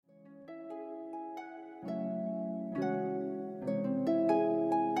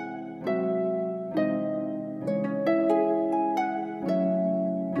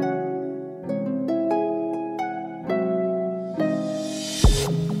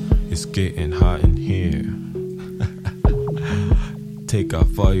It's getting hot in here. Take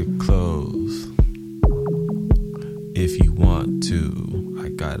off all your clothes if you want to. I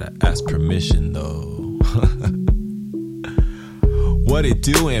gotta ask permission though. What it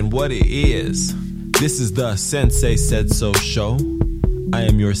do and what it is. This is the Sensei Said So show. I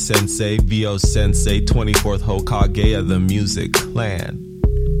am your sensei, VO Sensei, 24th Hokage of the Music Clan.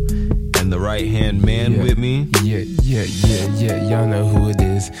 And the right-hand man with me. Yeah. Y'all know who it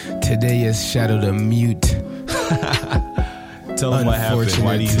is. Today is Shadow the Mute. Tell him what happened.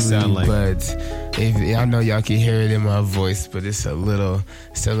 Why do you sound like... But I know y'all can hear it in my voice, but it's a little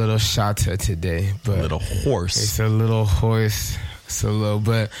shatta today. But a little hoarse. It's a little hoarse. It's a little,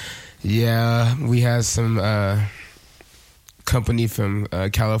 but yeah, we had some company from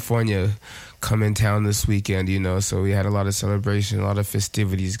California come in town this weekend, you know, so we had a lot of celebration, a lot of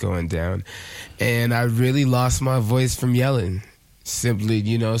festivities going down. And I really lost my voice from yelling. Simply,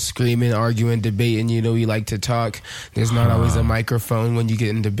 you know, screaming, arguing, debating. You know, we like to talk. There's not always a microphone when you get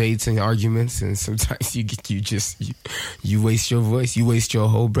in debates and arguments, and sometimes you waste your voice. You waste your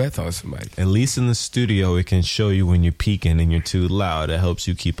whole breath on somebody. At least in the studio, it can show you when you're peaking and you're too loud. It helps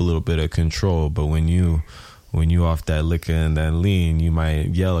you keep a little bit of control. But when you off that liquor and that lean, you might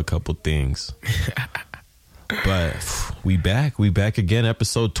yell a couple things. But we back again,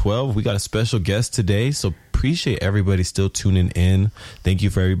 episode 12. We got a special guest today, so appreciate everybody still tuning in. Thank you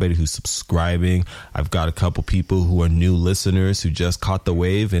for everybody who's subscribing. I've got a couple people who are new listeners who just caught the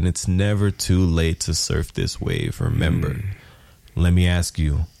wave, and it's never too late to surf this wave. Remember, let me ask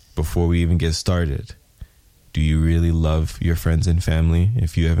you, before we even get started, do you really love your friends and family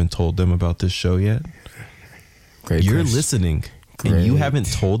if you haven't told them about this show yet? Great You're question. listening and you haven't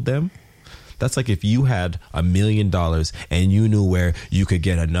told them? That's like if you had $1 million and you knew where you could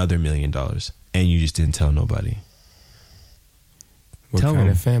get another $1 million and you just didn't tell nobody. What kind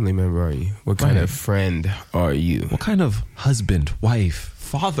of family member are you? What kind of friend are you? What kind of husband, wife,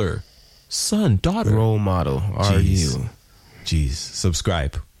 father, son, daughter, role model are you? Jeez,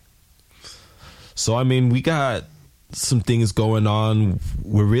 subscribe. So, I mean, we got some things going on.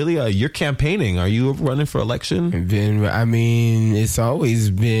 We're really, you're campaigning. Are you running for election? It's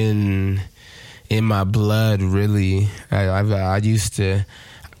always been in my blood, really. I used to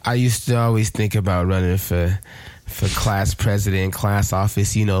always think about running for class president, class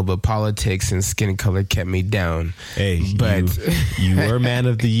office, you know, but politics and skin color kept me down. Hey, but you were man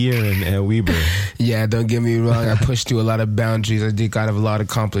of the year in Weber. Yeah, don't get me wrong. I pushed through a lot of boundaries. I did have a lot of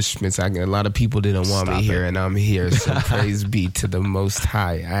accomplishments. A lot of people didn't want me here, and I'm here. So praise be to the Most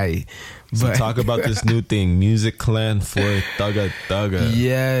High. So talk about this new thing, Music Clan for Thugga Thugga.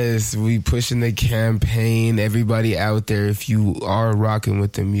 Yes, we pushing the campaign. Everybody out there, if you are rocking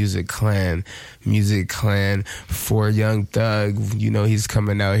with the Music Clan for Young Thug, you know he's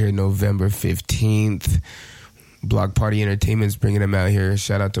coming out here November 15th. Block Party Entertainment's bringing him out here.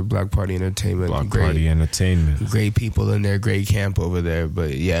 Shout out to Block Party Entertainment. Party Entertainment. Great people in there, great camp over there.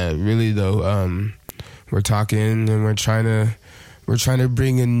 But yeah, really though, we're talking and we're trying to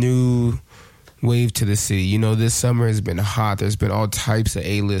bring a new wave to the city. You know, this summer has been hot. There's been all types of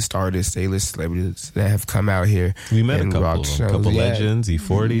A-list artists, A-list celebrities that have come out here. We met a couple legends,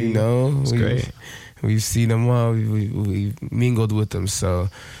 E40. You know, it's great. We've seen them all. We mingled with them. So,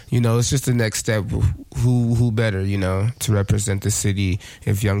 you know, it's just the next step. Who better, you know, to represent the city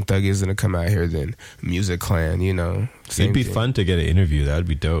if Young Thug is going to come out here than Music Clan, you know. It'd be fun to get an interview. That would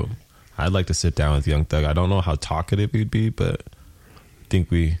be dope. I'd like to sit down with Young Thug. I don't know how talkative he'd be, but I think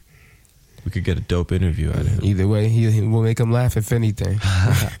we could get a dope interview out of him. Either way, we'll make him laugh, if anything.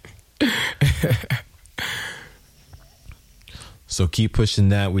 So keep pushing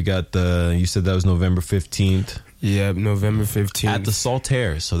that. We got you said that was November 15th. Yeah, November 15th. At the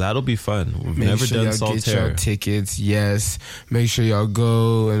Saltaire, so that'll be fun. We've never done Saltaire. Get y'all tickets, yes. Make sure y'all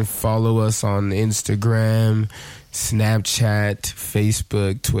go and follow us on Instagram, Snapchat,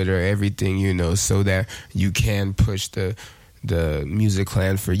 Facebook, Twitter, everything, you know, so that you can push the Music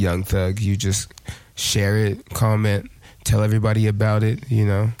Clan for Young Thug. You just share it, comment, tell everybody about it, you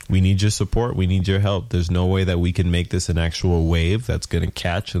know. We need your support. We need your help. There's no way that we can make this an actual wave that's going to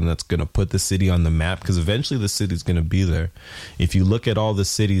catch and that's going to put the city on the map, because eventually the city's going to be there. If you look at all the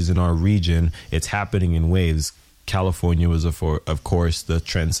cities in our region, it's happening in waves. California was, of course, the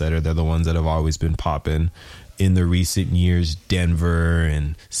trendsetter. They're the ones that have always been popping. In the recent years, Denver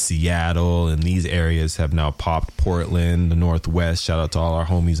and Seattle and these areas have now popped. Portland, the Northwest. Shout out to all our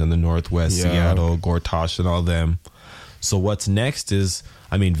homies in the Northwest, yeah. Seattle, Gortash and all them. So what's next is,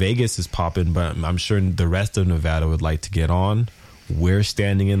 Vegas is popping, but I'm sure the rest of Nevada would like to get on. we're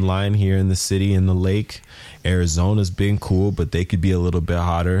standing in line here in the city, in the lake. Arizona's been cool, but they could be a little bit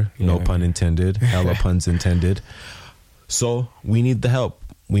hotter. No pun intended. Hella puns intended. So we need the help.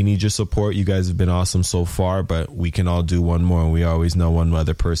 We need your support. You guys have been awesome so far, but we can all do one more. We always know one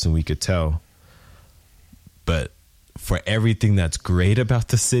other person we could tell. But for everything that's great about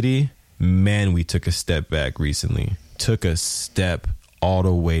the city, man, we took a step back recently. Took a step all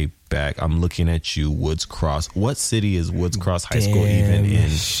the way back. I'm looking at you, Woods Cross. What city is Woods Cross High School even in?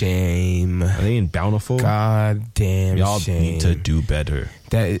 Shame. Are they in Bountiful? God damn Y'all shame. need to do better.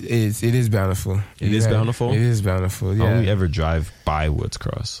 It is Bountiful. It is Bountiful? It is Bountiful, yeah. I only ever drive by Woods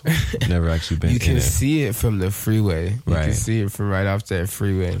Cross. Never actually been in it. You can see it from the freeway. You Right. can see it from right off that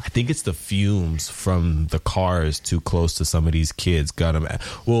freeway. I think it's the fumes from the cars too close to some of these kids. Got them.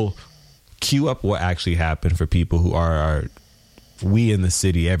 Well, cue up what actually happened for people who are we in the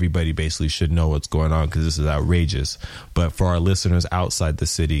city. Everybody basically should know what's going on because this is outrageous. But for our listeners outside the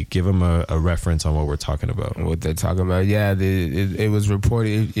city, give them a reference on what we're talking about. What they're talking about, yeah. It was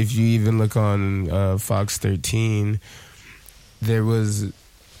reported. If you even look on Fox 13, there was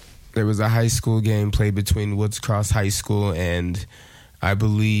a high school game played between Woods Cross High School and I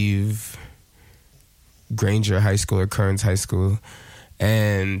believe Granger High School or Kearns High School,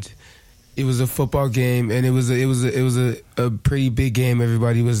 and it was a football game, and it was a pretty big game.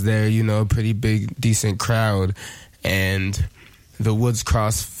 Everybody was there, a pretty big, decent crowd, and the Woods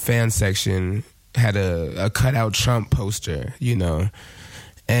Cross fan section had a cutout Trump poster,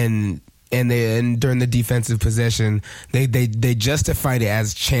 and during the defensive possession, they justified it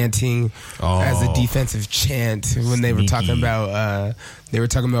as chanting, as a defensive chant when they were talking about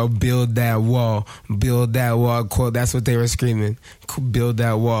build that wall, quote. That's what they were screaming, build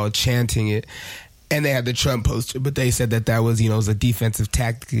that wall, chanting it. And they had the Trump poster, but they said that was, it was a defensive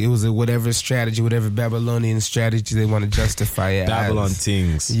tactic. It was a whatever strategy, whatever Babylonian strategy they want to justify it Babylon as,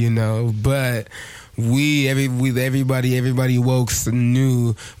 things, but everybody woke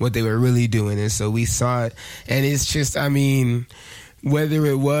knew what they were really doing, and so we saw it. And it's just, whether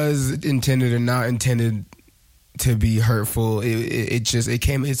it was intended or not intended to be hurtful,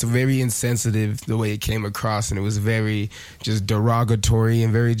 it's very insensitive the way it came across, and it was very just derogatory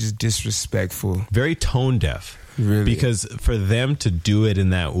and very just disrespectful, very tone deaf. Really? Because for them to do it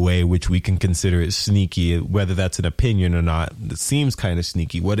in that way, which we can consider it sneaky, whether that's an opinion or not, it seems kind of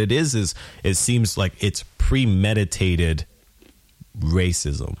sneaky. What it is it seems like it's premeditated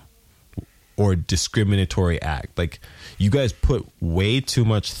racism or discriminatory act. Like, you guys put way too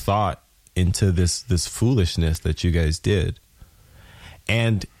much thought into this foolishness that you guys did.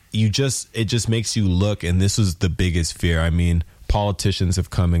 And it just makes you look, and this was the biggest fear. Politicians have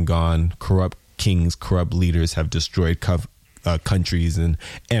come and gone, corrupt kings, corrupt leaders have destroyed countries and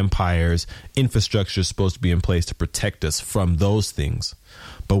empires. Infrastructure is supposed to be in place to protect us from those things.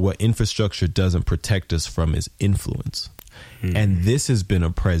 But what infrastructure doesn't protect us from is influence. And this has been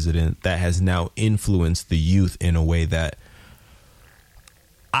a president that has now influenced the youth in a way that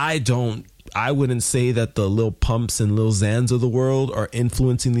I wouldn't say that the Lil Pumps and Lil Xans of the world are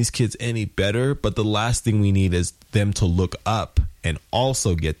influencing these kids any better, but the last thing we need is them to look up and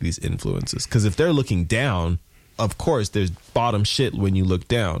also get these influences. Because if they're looking down, of course, there's bottom shit when you look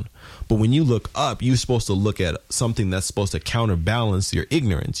down. But when you look up, you're supposed to look at something that's supposed to counterbalance your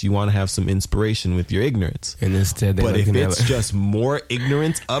ignorance. You want to have some inspiration with your ignorance. And instead, but if it's just more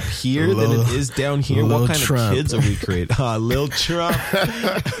ignorance up here than it is down here, what kind of kids are we creating? Lil Trump.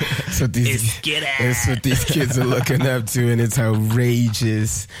 That's what these kids are looking up to, and it's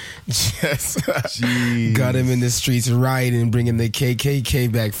outrageous. Just got him in the streets rioting, bringing the KKK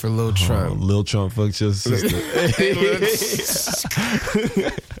back for Lil Trump. Lil Trump fucked your sister.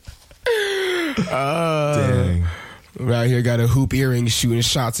 Dang. Right here, got a hoop earring shooting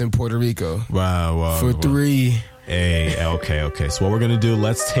shots in Puerto Rico. Wow. For 3. Hey, okay. So what we're going to do,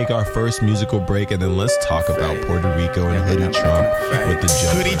 let's take our first musical break, and then let's talk about Puerto Rico and Hoodie Trump with the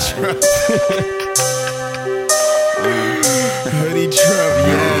joke. Hoodie Trump. Hoodie Trump,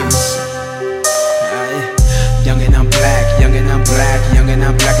 yes. Young and I'm black, young and I'm black, young and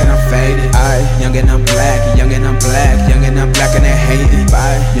I'm black and I'm faded. Young and I'm black, young and I'm black, young and I'm black and they hate it.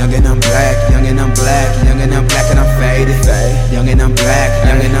 Young and I'm black, young and I'm black, young and I'm black and I'm faded. Young and I'm black,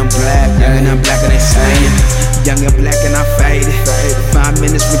 young and I'm black, young and I'm black and they saying. Young and black and I'm faded. 5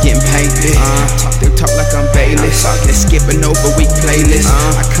 minutes we're getting painted. They talk like I'm Bayless. They skipping over weak playlists.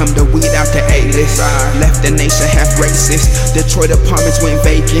 I come to weed out the A-list. Left the nation half racist. Detroit apartments went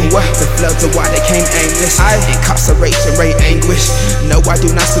vacant. The floods are why they came aimless. Incarceration rate anguish. No, I do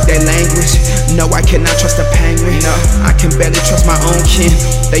not speak their language. No, I cannot trust a penguin. I can barely trust my own kin.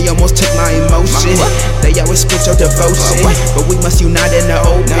 They almost took my emotion. They always split your devotion, but we must unite in the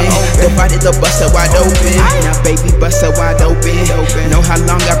open. Divided the bus so wide open. Now baby bust so wide open. Know how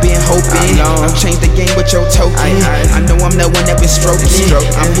long I've been hoping. I've changed the game with your token. I know I'm the one that been stroking.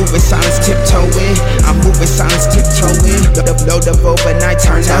 I'm moving silence tiptoeing. I'm moving silence tiptoeing. Load up overnight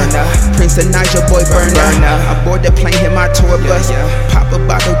turner. Prince and Nigel boy burner. Aboard the plane, hit my tour bus. Pop a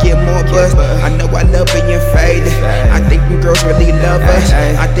bottle, get more buzz. I know I love being faded. I think them girls really love us.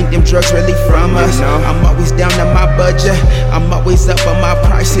 I think them drugs really from us. I'm always down on my budget. I'm always up on my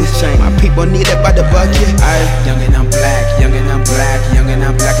prices. My people need it by the bucket. Young and I'm black, young and I'm black, young and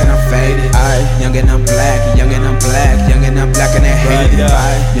I'm black and I'm faded. Young and I'm black, young and I'm black, young and I'm black and I hate it.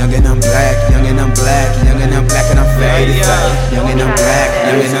 Young and I'm black, young and I'm black, young and I'm black and I'm faded. Young and I'm black,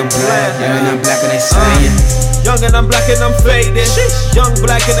 young and I'm black, young and I'm black and they say it. Young and I'm black and I'm faded. Young,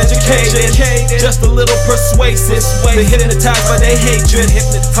 black and educated. Just a little persuasive. They hypnotized by their hatred.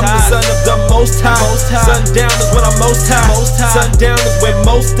 I'm the son of the most high. Sundown is when I'm most high. Sundown is when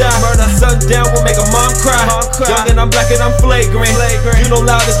most die. Sundown will make a mom cry. Young and I'm black and I'm flagrant. You know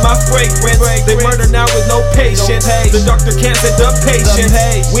loud is my fragrance. They murder now with no patience. The doctor can't set the patient.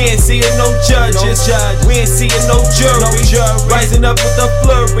 We ain't seeing no judges. We ain't seeing no jury. Rising up with a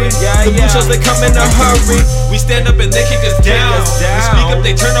flurry. The bushels they come in a hurry. We stand up and they kick us down. We speak up,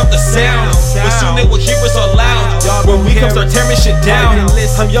 they turn off the sound. But soon they will hear us all loud. When we come start tearing shit down.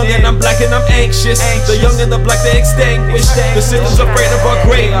 I'm young and I'm black and I'm anxious. The young and the black they extinguished. The system's afraid of our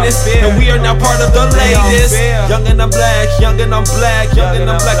greatness, and we are now part of the latest. Young and I'm black, young and I'm black, young and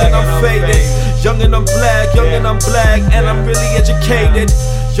I'm black and I'm faded. Young and I'm black, young and I'm black, and I'm really educated.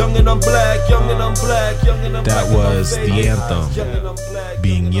 Young and I'm black, young and I'm black, young and I'm black. That was the anthem.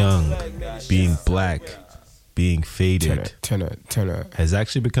 Being young, being black, being faded Turner. has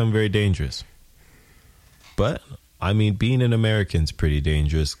actually become very dangerous. But I mean, being an American is pretty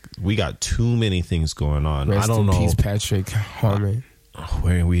dangerous. We got too many things going on. Rest I don't know. Peace, Patrick Harmon.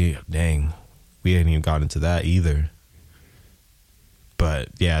 Where we ain't even gotten to that either. But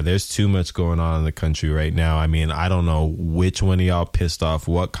yeah, there's too much going on in the country right now. I mean, I don't know which one of y'all pissed off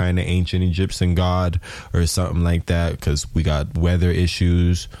what kind of ancient Egyptian god or something like that, because we got weather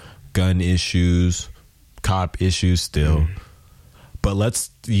issues, gun issues, cop issues still. But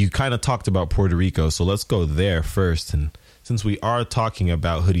you kind of talked about Puerto Rico, so let's go there first. And since we are talking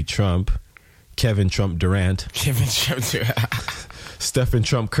about Hoodie Trump, Kevin Trump Durant, Stephen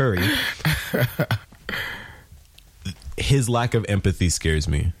Trump Curry, his lack of empathy scares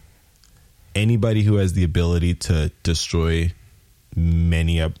me. Anybody who has the ability to destroy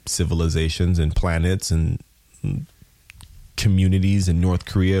many civilizations and planets and communities in North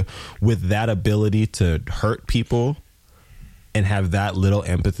Korea with that ability to hurt people and have that little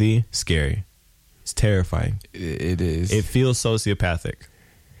empathy, scary. It's terrifying. It is. It feels sociopathic.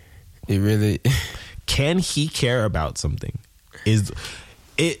 It really. Can he care about something? Is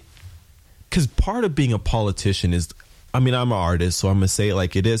it? Because part of being a politician is, I mean, I'm an artist, so I'm going to say it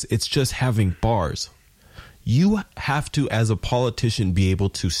like it is. It's just having bars. You have to, as a politician, be able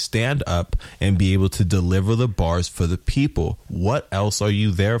to stand up and be able to deliver the bars for the people. What else are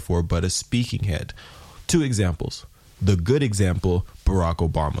you there for but a speaking head? 2 examples. The good example, Barack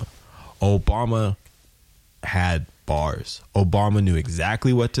Obama. Obama had bars. Obama knew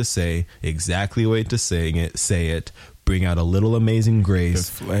exactly what to say, exactly what to say it, bring out a little amazing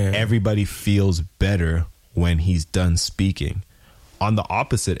grace. Everybody feels better when he's done speaking. On the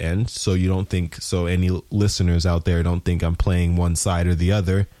opposite end, so any listeners out there don't think I'm playing one side or the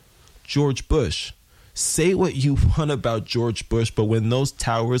other, George Bush. Say what you want about George Bush, but when those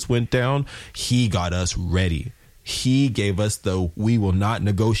towers went down, he got us ready. He gave us the we will not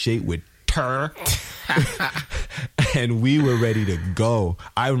negotiate with terror. And we were ready to go.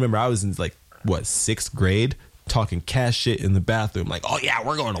 I remember I was in 6th grade talking cash shit in the bathroom. Like, oh yeah,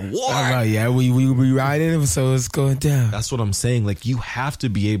 we're going to war. Yeah, we riding, so it's going down. That's what I'm saying. Like, you have to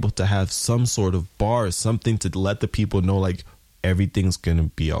be able to have some sort of bar, something to let the people know, like, everything's going to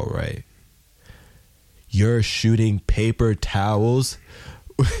be all right. You're shooting paper towels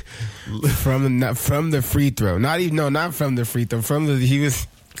from the free throw. Not from the free throw.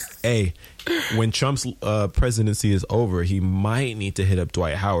 Hey, when Trump's presidency is over, he might need to hit up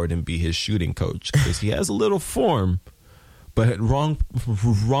Dwight Howard and be his shooting coach, because he has a little form, but wrong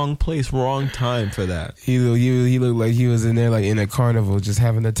place, wrong time for that. He looked like he was in there like in a carnival, just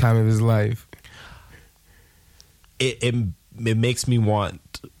having the time of his life. It makes me want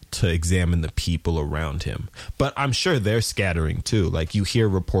to examine the people around him, but I'm sure they're scattering too. Like, you hear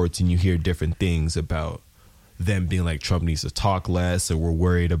reports and you hear different things about them being like, Trump needs to talk less, or we're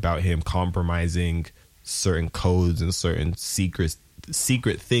worried about him compromising certain codes and certain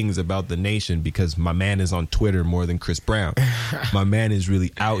secret things about the nation because my man is on Twitter more than Chris Brown. My man is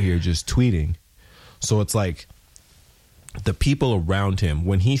really out here just tweeting. So it's like the people around him,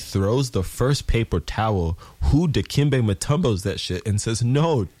 when he throws the first paper towel, who Dikembe Mutombo's that shit and says,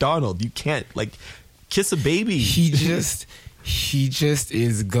 no, Donald, you can't, like, kiss a baby. He just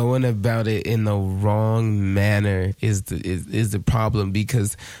is going about it in the wrong manner is the problem,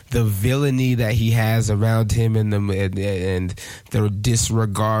 because the villainy that he has around him and the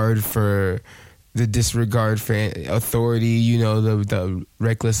disregard for authority, you know, the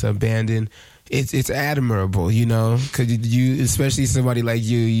reckless abandon. It's admirable, you know, because you, especially somebody like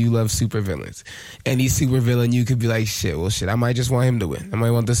you love supervillains. Any supervillain, you could be like, shit, I might just want him to win. I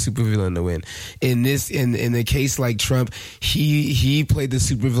might want the supervillain to win. In the case like Trump, he played the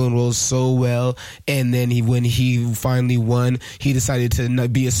supervillain role so well, and then when he finally won, he decided to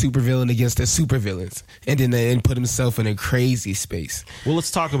not be a supervillain against the supervillains, and put himself in a crazy space. Well,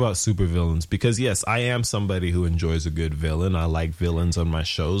 let's talk about supervillains, because yes, I am somebody who enjoys a good villain. I like villains on my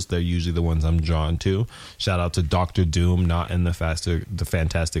shows. They're usually the ones I'm drawn to. Shout out to Dr. Doom, not in the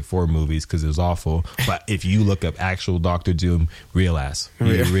Fantastic Four movies because it was awful. But if you look up actual Dr. Doom, real ass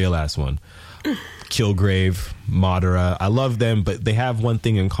one. Kilgrave, Madara, I love them, but they have one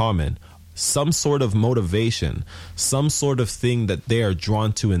thing in common: some sort of motivation, some sort of thing that they are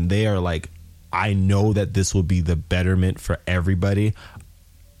drawn to, and they are like, I know that this will be the betterment for everybody.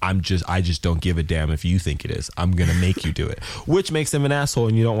 I just don't give a damn if you think it is. I'm going to make you do it, which makes him an asshole,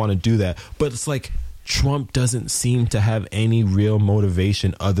 and you don't want to do that. But it's like Trump doesn't seem to have any real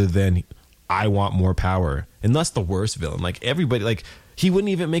motivation other than I want more power. And that's the worst villain. Like everybody, like he wouldn't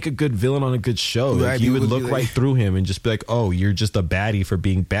even make a good villain on a good show. Like, you would look right through him and just be like, oh, you're just a baddie for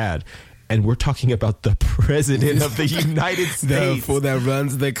being bad. And we're talking about the president of the United States. The fool that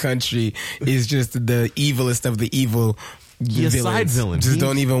runs the country is just the evilest of the evil. A side villain. Doesn't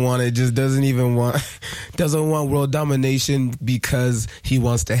want world domination because he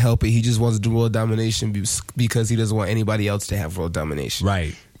wants to help it. He just wants to do world domination because he doesn't want anybody else to have world domination.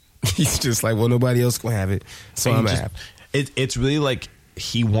 Right. He's just like, well, nobody else can have it, so I'm gonna have it. It's really like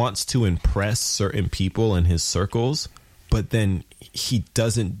he wants to impress certain people in his circles, but then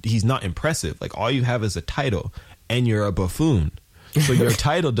he's not impressive. Like, all you have is a title, and you're a buffoon. So your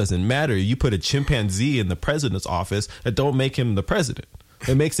title doesn't matter. You put a chimpanzee in the president's office, that don't make him the president.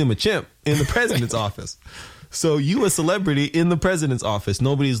 It makes him a chimp in the president's office. So you a celebrity in the president's office.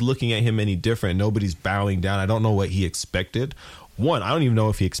 Nobody's looking at him any different. Nobody's bowing down. I don't know what he expected. One, I don't even know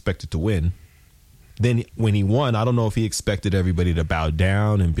if he expected to win. Then when he won, I don't know if he expected everybody to bow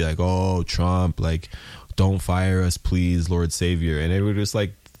down and be like, oh, Trump, like, don't fire us, please, Lord Savior. And everybody was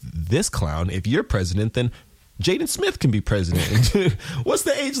like, this clown, if you're president, then Jaden Smith can be president. What's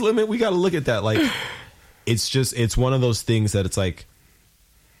the age limit? We got to look at that. Like, it's one of those things that it's like,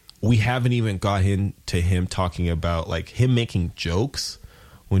 we haven't even got into him talking about, like, him making jokes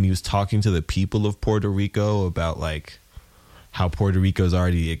when he was talking to the people of Puerto Rico about, like, how Puerto Rico's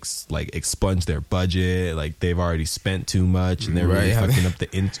already expunged their budget. Like, they've already spent too much and they're really fucking up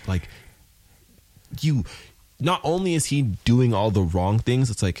like, not only is he doing all the wrong things,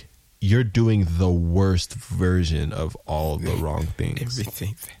 it's like, you're doing the worst version of all the wrong things.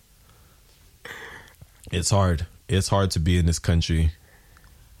 Everything. It's hard. It's hard to be in this country.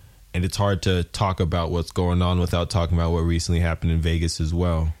 And it's hard to talk about what's going on without talking about what recently happened in Vegas as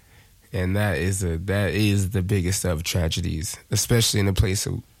well. And that is the biggest of tragedies, especially in a place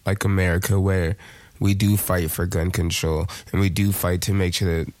like America, where we do fight for gun control and we do fight to make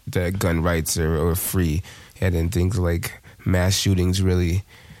sure that gun rights are free. And then things like mass shootings really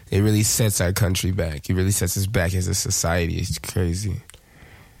sets our country back. It really sets us back as a society. It's crazy.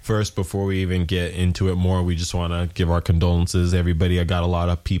 First, before we even get into it more, we just want to give our condolences, everybody. I got a lot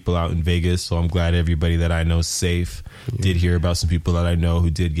of people out in Vegas, so I'm glad everybody that I know is safe. Yeah. Did hear about some people that I know who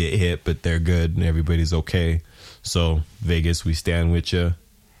did get hit, but they're good and everybody's okay. So, Vegas, we stand with you.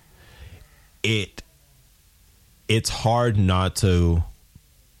 It's hard not to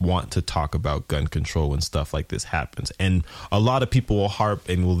want to talk about gun control when stuff like this happens, and a lot of people will harp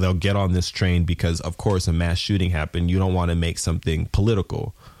and they'll get on this train because, of course, a mass shooting happened. You don't want to make something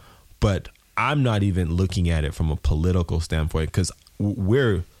political, but I'm not even looking at it from a political standpoint, because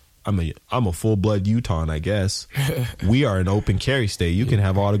I'm a full-blood Utahn, I guess. We are an open carry state. You can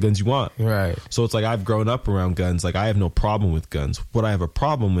have all the guns you want, right? So it's like, I've grown up around guns. Like, I have no problem with guns. What I have a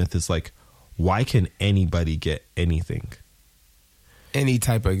problem with is, like, why can anybody get anything? Any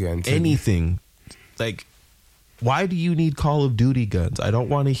type of gun. Anything. Like, why do you need Call of Duty guns? I don't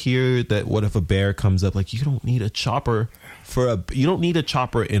want to hear that. What if a bear comes up? Like, you don't need a chopper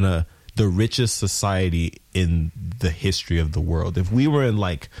in a the richest society in the history of the world. If we were in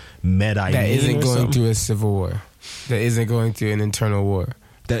like Medellin, that isn't or going something, through a civil war, that isn't going through an internal war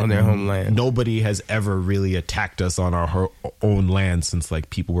on their homeland. nobody has ever really attacked us on our own land since like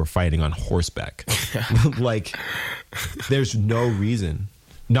people were fighting on horseback. Like, there's no reason.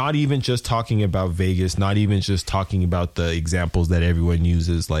 Not even just talking about Vegas, not even just talking about the examples that everyone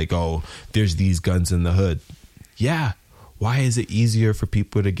uses, like, oh, there's these guns in the hood. Yeah. Why is it easier for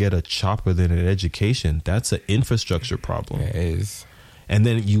people to get a chopper than an education? That's an infrastructure problem. It is. And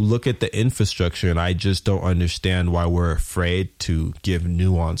then you look at the infrastructure, and I just don't understand why we're afraid to give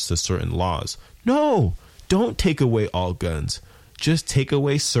nuance to certain laws. No, don't take away all guns. Just take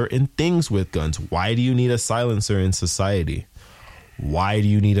away certain things with guns. Why do you need a silencer in society? Why do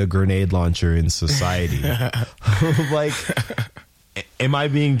you need a grenade launcher in society? Like, am I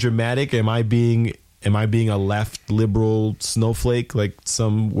being dramatic? Am I being a left liberal snowflake, like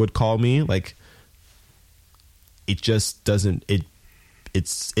some would call me? Like, it just doesn't. It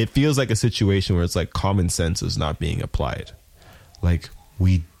feels like a situation where it's like common sense is not being applied. Like,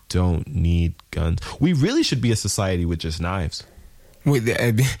 we don't need guns. We really should be a society with just knives. Wait,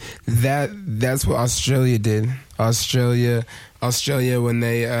 that's what Australia did. Australia, when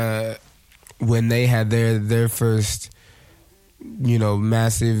they had their first,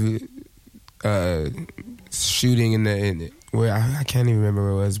 massive shooting where I can't even remember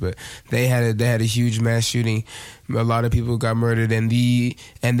where it was, but they had a huge mass shooting. A lot of people got murdered, and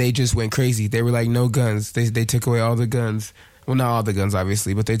they just went crazy. They were like, no guns. They took away all the guns. Well, not all the guns,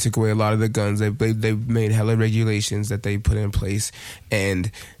 obviously, but they took away a lot of the guns. They made hella regulations that they put in place,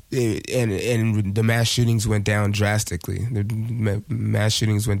 and the mass shootings went down drastically. The mass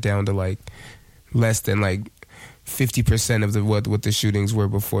shootings went down to like less than like 50% of what the shootings were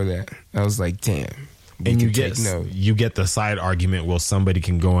before that. I was like, damn. And you get the side argument, well, somebody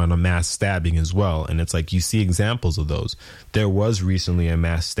can go on a mass stabbing as well. And it's like, you see examples of those. There was recently a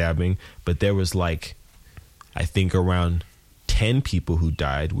mass stabbing, but there was like, I think around 10 people who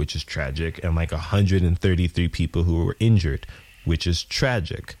died, which is tragic, and like 133 people who were injured, which is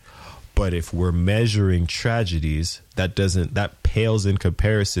tragic. But if we're measuring tragedies, that pales in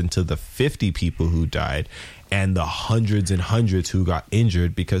comparison to the 50 people who died and the hundreds and hundreds who got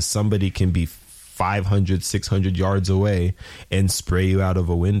injured because somebody can be 500, 600 yards away and spray you out of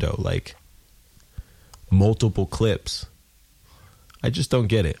a window. Like, multiple clips. I just don't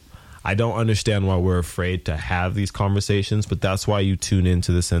get it. I don't understand why we're afraid to have these conversations, but that's why you tune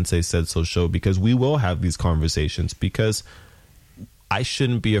into the Sensei Said So show, because we will have these conversations, because I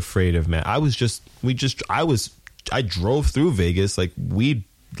shouldn't be afraid of man. I drove through Vegas. Like, we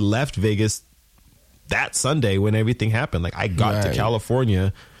left Vegas that Sunday when everything happened. Like, I got to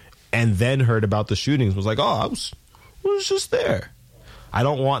California and then heard about the shootings. Was like, oh, I was just there. I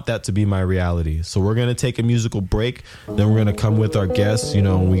don't want that to be my reality. So we're going to take a musical break. Then we're going to come with our guests. We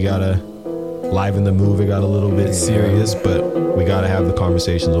got to liven the mood. It got a little bit serious, but we got to have the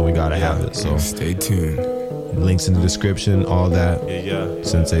conversations when we got to have it. So stay tuned. Links in the description, all that. Yeah.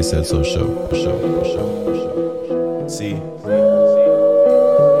 Sensei Said So show. For sure. See?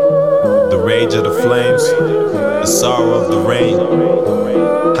 The rage of the flames, the sorrow of the rain.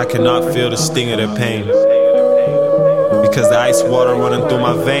 I cannot feel the sting of their pain, because the ice water running through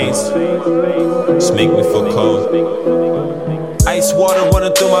my veins just make me feel cold. Ice water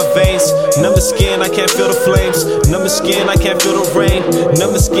running through my veins, numb the skin, I can't feel the flames. Numb the skin, I can't feel the rain.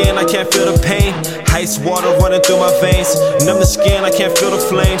 Numb the skin, I can't feel the pain. Ice water running through my veins, numb the skin, I can't feel the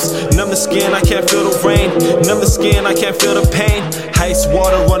flames. Numb the skin, I can't feel the rain. Numb the skin, I can't feel the pain. Ice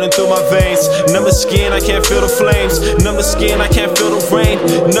water running through my veins, numb the skin, I can't feel the flames. Numb the skin, I can't feel the rain.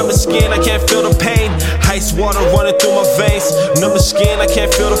 Numb the skin, I can't feel the pain. Ice water running through my veins, numb the skin, I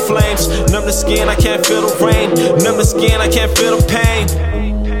can't feel the flames. Numb the skin, I can't feel the rain. Numb the skin, I can't feel the pain.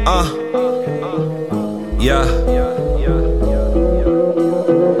 Yeah.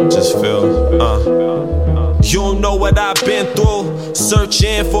 Just feel, You don't know what I've been through,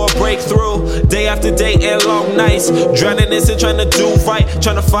 searching for a breakthrough, day after day and long nights, drowning in sin, trying to do right,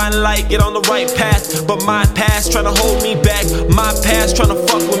 trying to find light, get on the right path. But my past trying to hold me back, my past trying to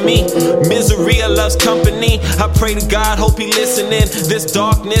fuck with me. Misery loves company. I pray to God, hope he listening. This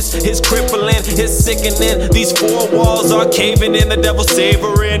darkness is crippling, it's sickening. These four walls are caving in, the devil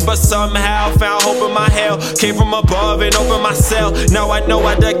savoring, but somehow found hope in my hell. Came from above and opened my cell. Now I know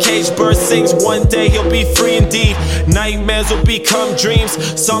why the cage bird sings. One day he'll be free indeed. Nightmares will become dreams.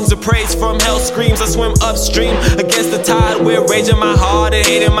 Songs of praise from hell screams. I swim upstream against the tide. We're raging my heart and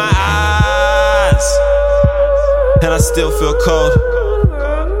hate in my eyes, and I still feel cold.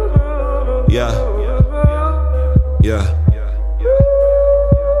 Yeah.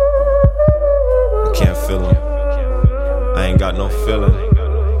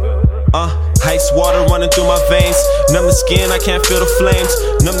 Ice water running through my veins. Numb the skin, I can't feel the flames.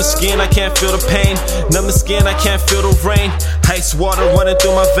 Numb the skin, I can't feel the pain. Numb the skin, I can't feel the rain. Ice water running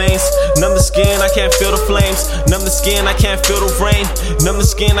through my veins. Numb the skin, I can't feel the flames. Numb the skin, I can't feel the rain. Numb the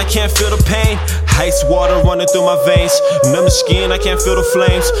skin, I can't feel the pain. Ice water running through my veins. Numb the skin, I can't feel the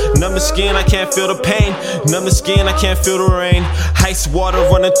flames. Numb the skin, I can't feel the pain. Numb the skin, I can't feel the rain. Ice water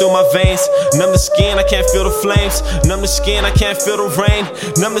running through my veins. Numb the skin, I can't feel the flames. Numb the skin, I can't feel the rain.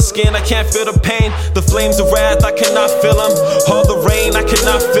 Numb the skin, I can't feel the pain. The flames of wrath, I cannot feel them. All the rain, I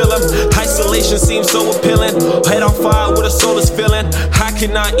cannot feel them. Isolation seems so appealing. Head on fire with a soul is feeling. I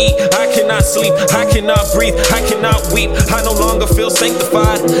cannot eat, I cannot sleep, I cannot breathe, I cannot weep. I no longer feel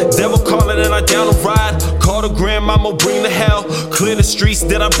sanctified. Devil calling and I down to ride. Call the grandmama, bring the hell. Clear the streets,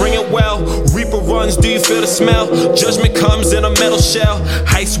 did I bring it well? Reaper runs, do you feel the smell? Judgment comes in a metal shell.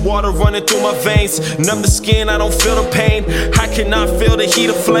 Ice water running through my veins. Numb the skin, I don't feel the pain. I cannot feel the heat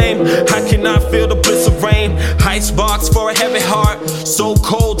of flame. I cannot feel the bliss of rain. Ice box for a heavy heart. So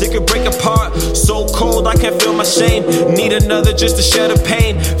cold it could break apart. So cold I can't feel my shame. Need another just to share the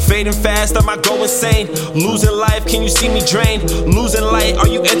pain. Fading fast, I might go insane. Losing life, can you see me drain? Losing light, are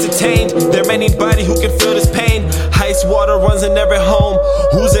you entertained? There anybody who can feel this pain? Ice water runs in every home.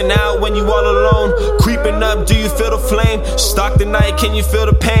 Who's it now when you all alone? Creeping up, do you feel the flame? Stalk the night, can you feel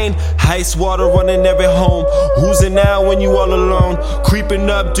the pain? Ice water running every home. Who's it now when you all alone? Creeping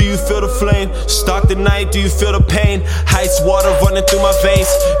up, do you feel the flame? Stalk the night, do you feel the pain? Ice water running through my veins.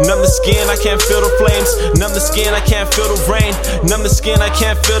 Numb the skin, I can't feel the flames. Numb the skin, I can't feel the rain. Numb the skin, I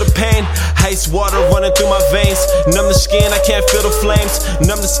can't feel the pain. Ice water running through my veins. Numb the skin, I can't feel the flames.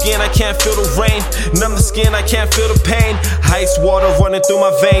 Numb the skin, I can't feel the rain. Numb the skin, I can't feel the pain. Ice water running through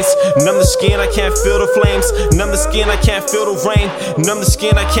my veins. Numb the skin, I can't feel the flames. Numb the skin, I can't feel the rain. Numb the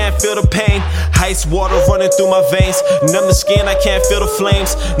skin, I can't feel the pain. Ice water running through my veins. Numb the skin, I can't feel the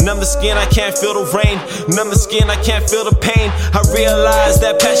flames. Numb the skin, I can't feel the rain. Numb the skin, I can't feel the pain. I realize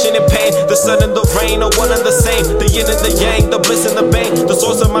that passion and pain, the sun and the rain are one and the same. The yin and the yang, the bliss and the bane, the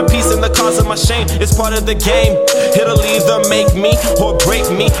source of my peace and the cause of my shame. It's part of the game. It'll either make me or break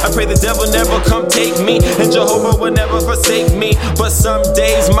me. I pray the devil never come take me, and Jehovah will never forsake me. But some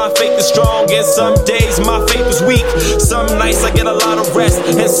days my faith is strong, and some days my faith is weak. Some nights I get a lot of rest,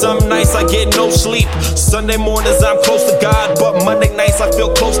 and some nights I get no sleep. Sunday mornings I'm close to God, but Monday nights I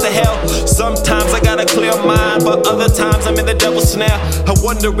feel close to hell. Sometimes I got a clear mind, but other times I'm in the devil's snare. I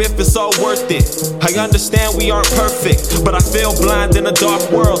wonder if it's all worth it. I understand we aren't perfect, but I feel blind in a dark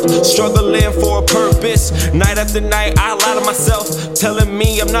world, struggling for a purpose. Night after night I lie to myself, telling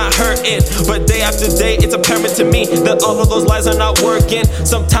me I'm not hurting, but day after day it's apparent to me that all of those lies are not working.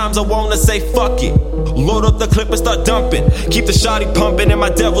 Sometimes I wanna say fuck it, load up the clip and start dumping. Keep the shotty pumping and my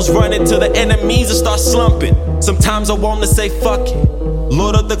devils running till the enemies will start slumping. Sometimes I wanna say fuck it,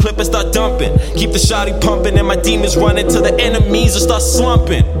 load up the clip and start dumping. Keep the shotty pumping and my demons running till the enemies will start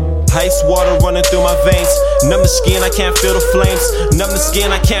slumping. Ice water running through my veins. Numb the skin, I can't feel the flames. Numb the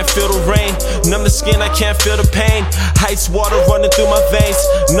skin, I can't feel the rain. Numb the skin, I can't feel the pain. Ice water running through my veins.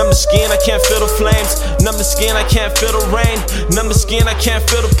 Numb the skin, I can't feel the flames. Numb the skin, I can't feel the rain. Numb the skin, I can't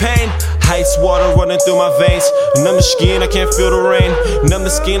feel the pain. Ice water running through my veins. Numb the skin, I can't feel the rain. Numb the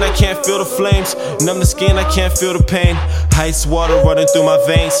skin, I can't feel the flames. Numb the skin, I can't feel the pain. Ice water running through my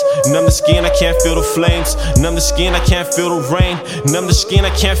veins. Numb the skin, I can't feel the flames. Numb the skin, I can't feel the rain. Numb the skin,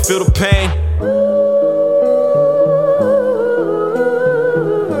 I can't feel the pain.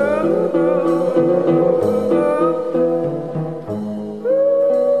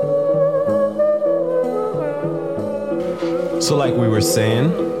 So like we were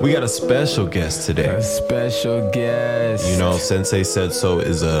saying, we got a special guest today. A special guest. You know, Sensei Said So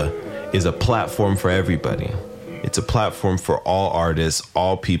is a platform for everybody. It's a platform for all artists,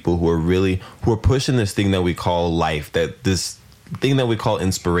 all people who are pushing this thing that we call life, this thing that we call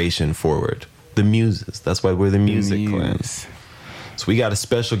inspiration forward. The muses. That's why we're the Music Clan. So we got a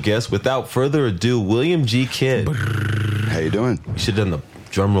special guest. Without further ado, William G. Kidd. How you doing? You should have done the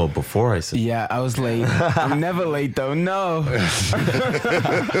drum roll before I said. Yeah, I was late. I'm never late though. No.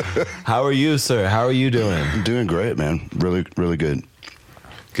 How are you, sir? How are you doing? I'm doing great, man. Really, really good.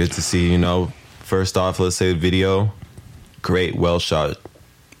 Good to see you. Know, first off, let's say the video, great, well shot.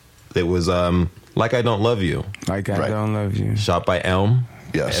 It was Like I Don't Love You. Like I Don't Love You. Shot by Elm.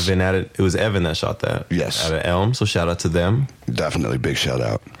 Yes. It was Evan that shot that. Yes. Out of Elm, so shout out to them. Definitely big shout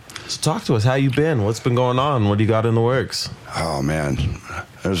out. So talk to us. How you been? What's been going on? What do you got in the works? Oh man,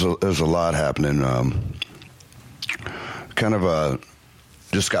 there's a lot happening.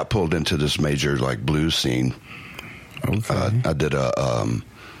 Just got pulled into this major like blues scene. Okay. I did at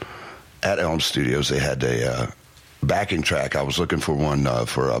Elm Studios. They had backing track. I was looking for one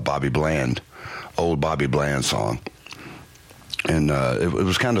for a Bobby Bland, old Bobby Bland song. And it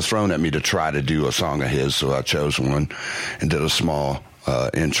was kind of thrown at me to try to do a song of his, so I chose one and did a small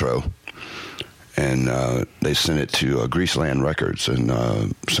intro. And they sent it to Greaseland Records in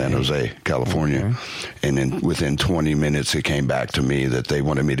San Jose, California. Okay. And then within 20 minutes, it came back to me that they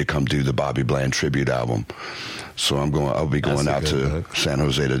wanted me to come do the Bobby Bland tribute album. So I'll be going out to San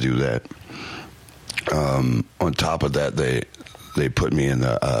Jose to do that. On top of that, they put me in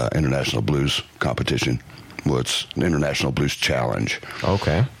the International Blues competition. Well, it's an International Blues Challenge.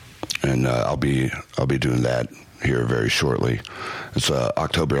 Okay. And I'll be doing that here very shortly. It's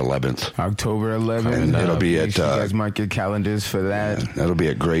October 11th. October 11th. And it'll be at... you guys mark your calendars for that. Yeah, that'll be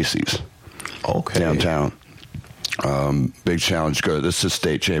at Gracie's. Okay. Downtown. Big challenge. This is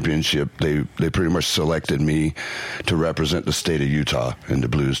state championship. They pretty much selected me to represent the state of Utah in the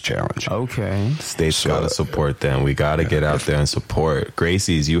Blues Challenge. Okay. State's got to support them. We got to get out there and support.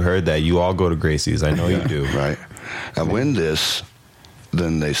 Gracie's, you heard that. You all go to Gracie's. I know you do. Right. I win this,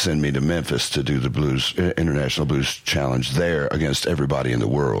 then they send me to Memphis to do the International Blues Challenge there against everybody in the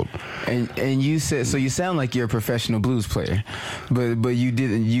world. And you said, so you sound like you're a professional blues player, but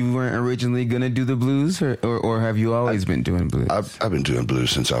you weren't originally gonna do the blues, or have you always been doing blues? I've been doing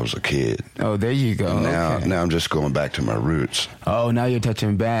blues since I was a kid. Oh, there you go. Now I'm just going back to my roots. Oh, now you're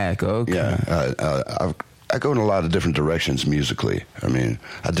touching back. Okay. Yeah. I go in a lot of different directions musically. I mean,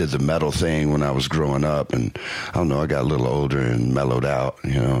 I did the metal thing when I was growing up, and I don't know, I got a little older and mellowed out,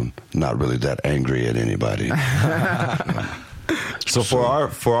 not really that angry at anybody. So for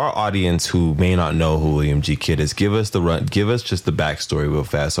our audience who may not know who William G. Kidd is, give us just the backstory real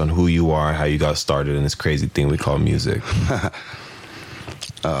fast on who you are, how you got started in this crazy thing we call music.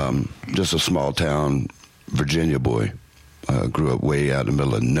 Just a small town Virginia boy. Grew up way out in the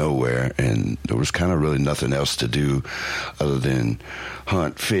middle of nowhere, and there was kind of really nothing else to do other than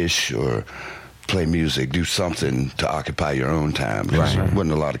hunt, fish, or play music, do something to occupy your own time. Because there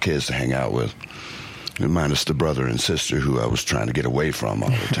wasn't a lot of kids to hang out with, minus the brother and sister who I was trying to get away from all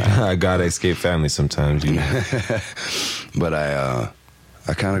the time. I gotta escape family sometimes, But I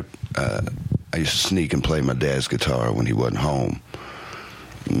used to sneak and play my dad's guitar when he wasn't home.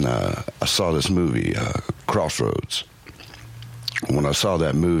 And, I saw this movie, Crossroads. When I saw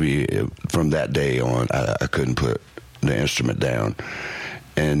that movie, from that day on, I couldn't put the instrument down.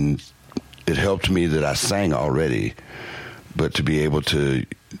 And it helped me that I sang already, but to be able to,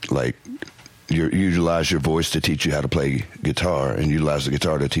 utilize your voice to teach you how to play guitar and utilize the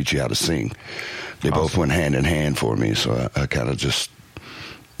guitar to teach you how to sing. They both went hand in hand for me, so I kind of just,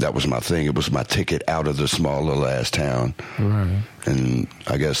 that was my thing. It was my ticket out of the small little ass town. Right. And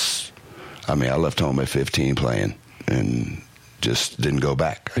I left home at 15 playing, and just didn't go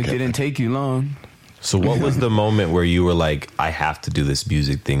back. It didn't take you long. So what was the moment where you were like, I have to do this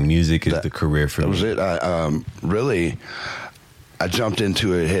music thing? Music is the career for me. That was it. I jumped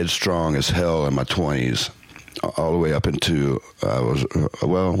into it headstrong as hell in my 20s, all the way up into,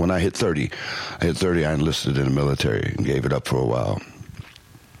 when I hit 30. I enlisted in the military and gave it up for a while.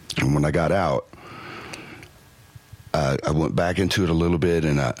 And when I got out, I went back into it a little bit,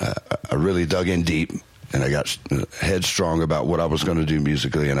 and I really dug in deep. And I got headstrong about what I was going to do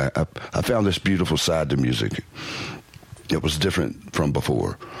musically, and I found this beautiful side to music. It was different from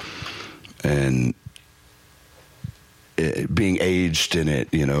before. And being aged in it,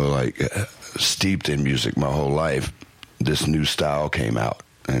 steeped in music my whole life, this new style came out,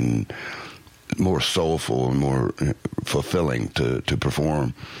 and more soulful and more fulfilling to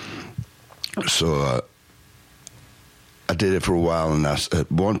perform. So I did it for a while, and at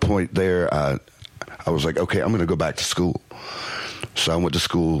one point there, I was like, okay, I'm going to go back to school. So I went to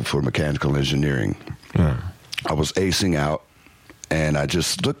school for mechanical engineering. I was acing out, and I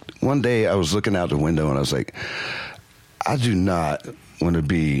just looked. One day I was looking out the window, and I was like, I do not want to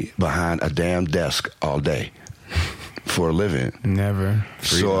be behind a damn desk all day for a living. Never.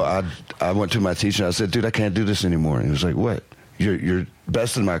 So I went to my teacher, and I said, dude, I can't do this anymore. And he was like, what? You're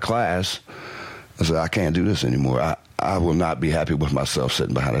best in my class. I said, I can't do this anymore. I will not be happy with myself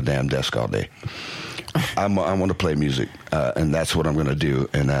sitting behind a damn desk all day. I want to play music, and that's what I'm going to do.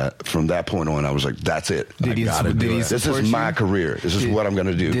 And from that point on, I was like, that's it. This is my career. This is what I'm going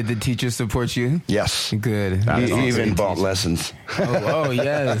to do. Did the teacher support you? Yes. Good. He even bought lessons. Oh,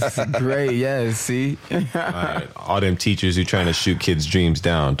 yes. Great. Yes. See? All them teachers who trying to shoot kids' dreams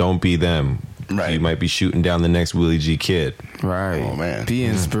down. Don't be them. Right. You might be shooting down the next Willie G. Kidd. Right. Oh, man. Be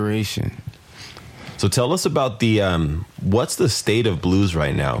inspiration. So tell us about the what's the state of blues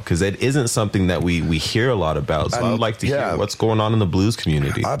right now? Because it isn't something that we hear a lot about. So I would like to hear what's going on in the blues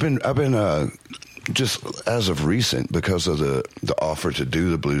community. I've been just as of recent, because of the offer to do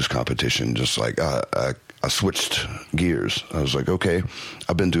the blues competition, just like I switched gears. I was like, okay,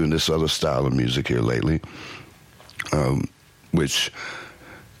 I've been doing this other style of music here lately, which,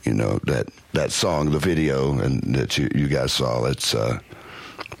 you know, that song, the video, and that you guys saw, it's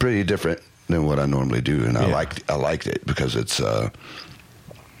pretty different than what I normally do, and I liked it because it's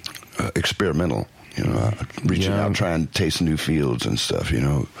experimental. You know, reaching out, trying to taste new fields and stuff. You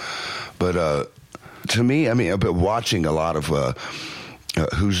know, but to me, I mean, I've been watching a lot of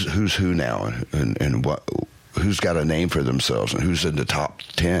who's who now, and what who's got a name for themselves and who's in the top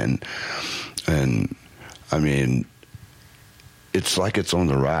 10, and I mean, it's like it's on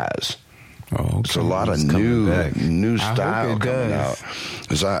the rise. Oh, okay. It's a lot of new style coming out.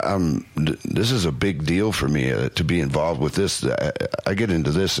 This is a big deal for me to be involved with this. I get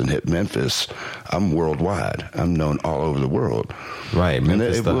into this and hit Memphis. I'm worldwide. I'm known all over the world. Right,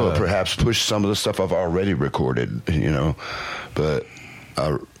 Memphis, and it will perhaps push some of the stuff I've already recorded. You know, but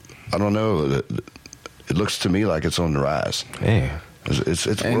I don't know. It looks to me like it's on the rise. Yeah. It's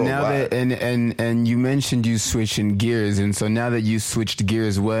and worldwide. now that and you mentioned you switching gears, and so now that you switched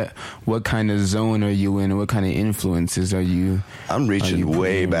gears, what kind of zone are you in? What kind of influences are you? I'm reaching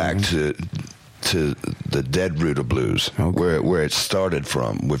way back to the dead root of blues, where it started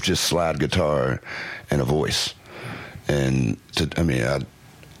from, with just slide guitar and a voice. And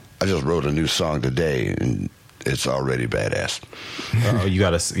I just wrote a new song today, and it's already badass. You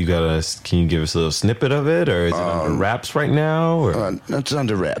gotta. Can you give us a little snippet of it, or is it under wraps right now? Or? It's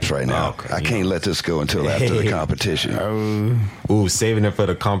under wraps right now. Okay, I can't let this go until after the competition. Ooh, saving it for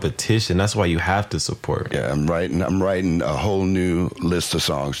the competition. That's why you have to support. Yeah, I'm writing a whole new list of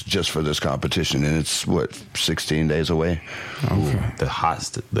songs just for this competition, and it's 16 days away. Okay.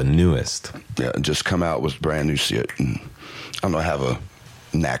 The newest. Yeah, just come out with brand new shit. And I don't have a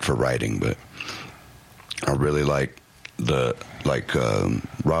knack for writing, but I really like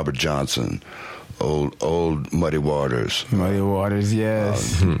Robert Johnson, old Muddy Waters. Muddy Waters,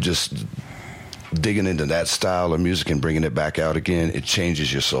 yes. Just digging into that style of music and bringing it back out again, it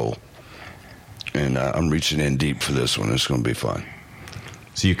changes your soul. And I'm reaching in deep for this one. It's going to be fun.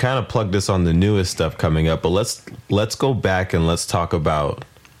 So you kind of plugged us on the newest stuff coming up, but let's go back and let's talk about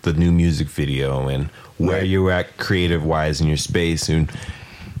the new music video and where you're at creative-wise in your space. And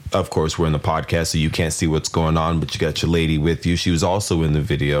of course, we're in the podcast, so you can't see what's going on, but you got your lady with you. She was also in the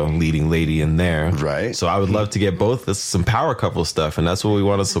video, leading lady in there. Right. So I would love to get both. This is some power couple stuff, and that's what we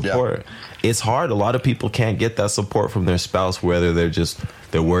want to support. Yep. It's hard. A lot of people can't get that support from their spouse, whether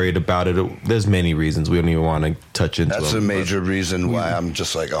they're worried about it. There's many reasons. We don't even want to touch into That's a major reason why I'm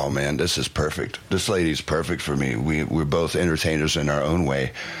just like, oh, man, this is perfect. This lady's perfect for me. We're both entertainers in our own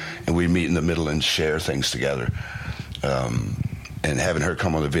way, and we meet in the middle and share things together. And having her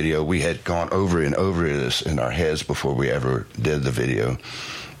come on the video, we had gone over and over this in our heads before we ever did the video.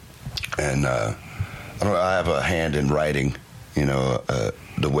 And I have a hand in writing, you know,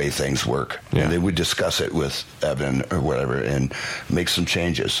 the way things work. Yeah. And then we discuss it with Evan or whatever and make some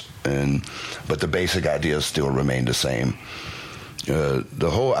changes. But the basic ideas still remain the same. The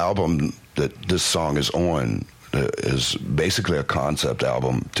whole album that this song is on is basically a concept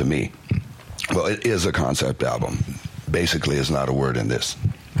album to me. Well, it is a concept album. Basically is not a word in this.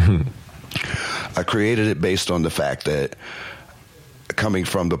 I created it based on the fact that coming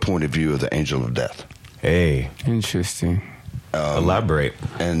from the point of view of the angel of death. Hey. Interesting. Elaborate.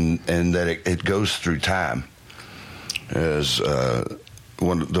 And that it goes through time. As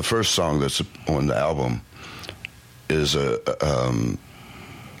the first song that's on the album is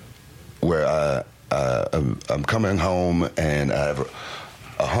where I'm coming home and I have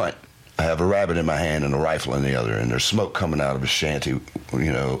a hunt. I have a rabbit in my hand and a rifle in the other, and there's smoke coming out of a shanty,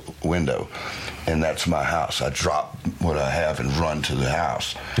 you know, window, and that's my house. I drop what I have and run to the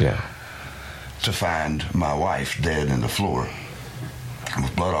house. Yeah. To find my wife dead in the floor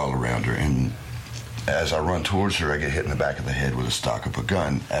with blood all around her, and as I run towards her, I get hit in the back of the head with the stock of a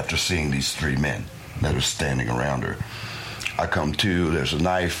gun after seeing these three men that are standing around her. I come to, there's a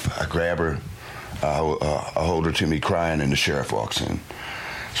knife, I grab her, I hold her to me crying, and the sheriff walks in.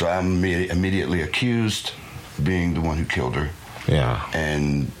 So I'm immediately accused of being the one who killed her. Yeah.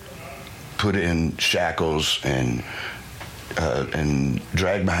 And put in shackles and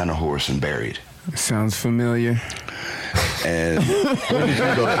dragged behind a horse and buried. Sounds familiar. And when did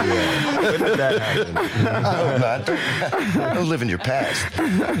you go through that? When did that happen? Don't live in your past.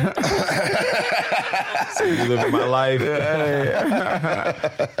 So you live in my life.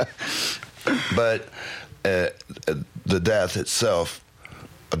 But the death itself,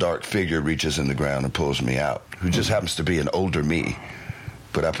 a dark figure reaches in the ground and pulls me out, who just happens to be an older me.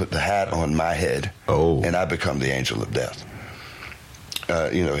 but I put the hat on my head, and I become the angel of death.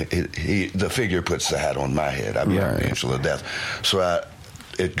 The figure puts the hat on my head. I become the angel of death. So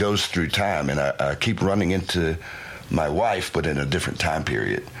it goes through time, and I keep running into my wife, but in a different time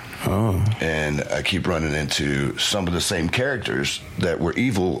period. Oh. And I keep running into some of the same characters that were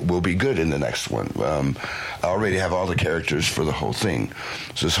evil will be good in the next one. I already have all the characters for the whole thing.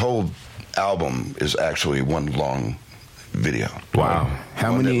 So this whole album is actually one long video. Wow.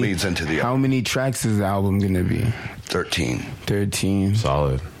 How many that leads into the How many tracks is the album going to be? 13. 13.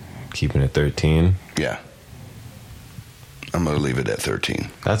 Solid. Keeping it 13. Yeah. I'm going to leave it at 13.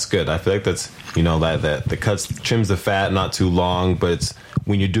 That's good. I feel like that's, that the cuts trims the fat, not too long, but it's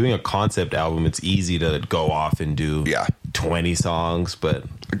when you're doing a concept album, it's easy to go off and do 20 songs, but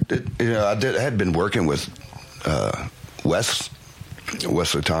I had been working with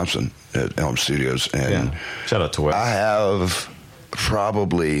Wesley Thompson at Elm Studios, and shout out to Wes. I have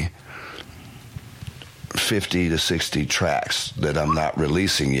probably 50 to 60 tracks that I'm not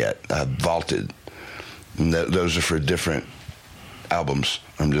releasing yet. I've vaulted, and those are for different albums.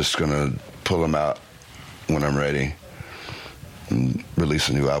 I'm just gonna pull them out when I'm ready and release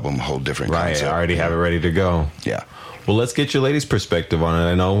a new album, a whole different concept. I already have it ready to go. Yeah. Well, let's get your ladies' perspective on it.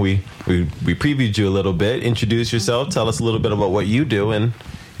 I know we previewed you a little bit. Introduce yourself. Tell us a little bit about what you do and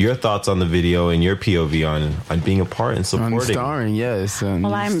your thoughts on the video and your POV on being a part and supporting. On starring, yes.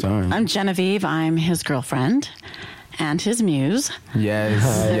 Well, I'm Genevieve. I'm his girlfriend and his muse. Yes,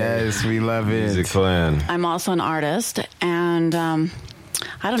 yes, we love it. Music Clan. I'm also an artist, and I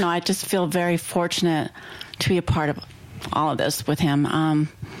don't know. I just feel very fortunate to be a part of all of this with him.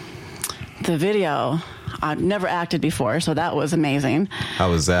 The video, I've never acted before, so that was amazing.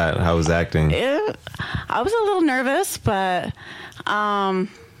 How was that? How was acting? I was a little nervous, but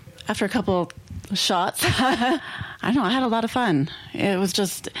after a couple shots, I don't know, I had a lot of fun. It was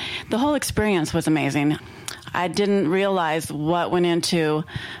just, the whole experience was amazing. I didn't realize what went into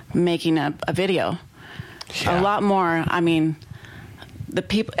making a video. Yeah. A lot more. I mean, the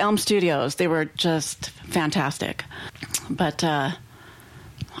people, Elm Studios, they were just fantastic. But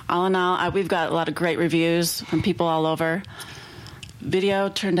all in all, we've got a lot of great reviews from people all over. Video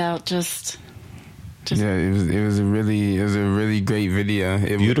turned out just yeah, it was a really great video.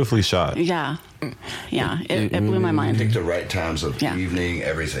 Beautifully shot. Yeah. It blew my mind. I think the right times of the evening,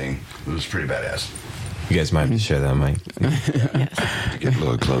 everything. It was pretty badass. You guys might share that mic. Yes. Get a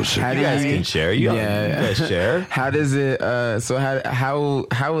little closer. You guys can share. You guys share. How does it? So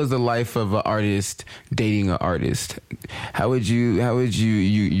how is the life of an artist dating an artist? How would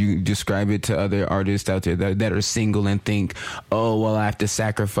you describe it to other artists out there that are single and think, oh well, I have to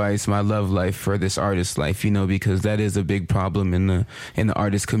sacrifice my love life for this artist life, because that is a big problem in the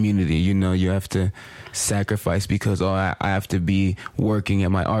artist community. You have to sacrifice because I have to be working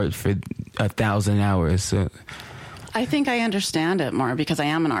at my art for 1,000 hours. So. I think I understand it more because I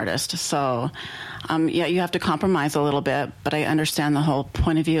am an artist. So, you have to compromise a little bit, but I understand the whole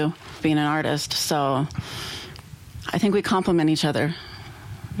point of view of being an artist. So, I think we complement each other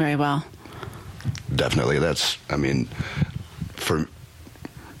very well. Definitely. I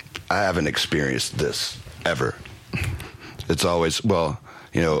haven't experienced this ever. It's always,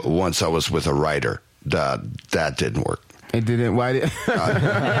 once I was with a writer, that didn't work. It didn't. Why did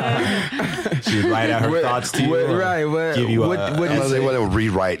she would write out her thoughts to you? Right. Give you they want to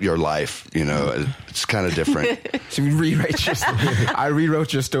rewrite your life. It's kind of different. She would rewrite your story. I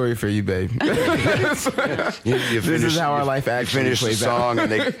rewrote your story for you, babe. This is how our life actually plays out.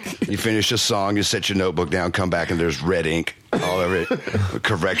 You finish a song, you set your notebook down, come back, and there's red ink all over it,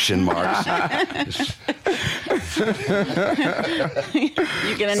 correction marks.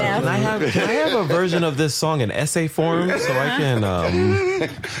 You get an F. Can I have a version of this song in essay form so I can?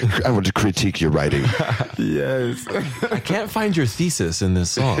 I want to critique your writing. Yes. I can't find your thesis in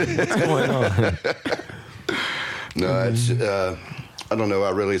this song. What's going on? No, it's. I don't know.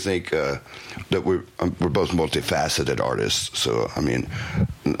 I really think that we're both multifaceted artists. So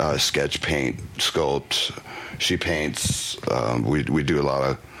sketch, paint, sculpt. She paints. We do a lot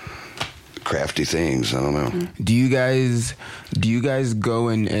of crafty things. I don't know. Do you guys go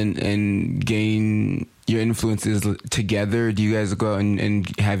and gain your influences together? Do you guys go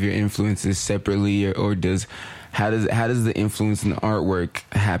and have your influences separately, or how does the influence in the artwork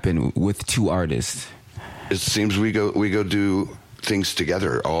happen with two artists? It seems we go do things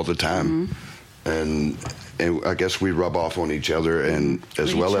together all the time, and I guess we rub off on each other, and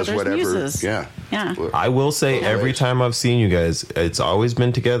as well as whatever. Muses. Yeah. I will say every time I've seen you guys, it's always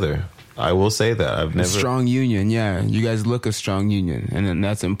been together. I will say that I've never. A strong union, yeah. You guys look a strong union, and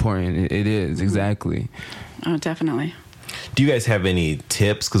that's important. It is, exactly. Oh, definitely. Do you guys have any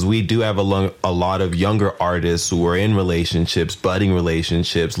tips? Because we do have a lot of younger artists who are in relationships, budding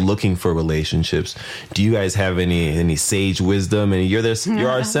relationships, looking for relationships. Do you guys have any sage wisdom? And you're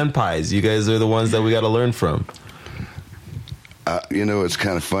our senpais. You guys are the ones that we got to learn from. You know, it's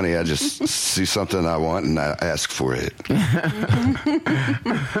kind of funny. I just see something I want and I ask for it.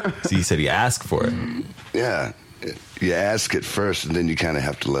 So you said you ask for it. Yeah. You ask it first, and then you kind of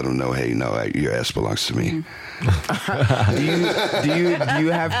have to let them know, hey, your ass belongs to me. Do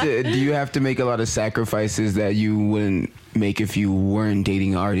you have to make a lot of sacrifices that you wouldn't make if you weren't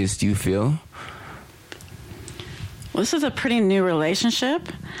dating artists, do you feel? Well, this is a pretty new relationship.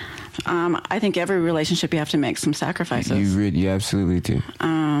 I think every relationship you have to make some sacrifices. You absolutely do.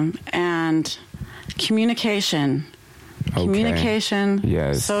 And communication. Okay. Communication,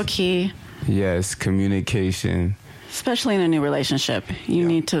 yes. So key. Yes, communication. Especially in a new relationship. You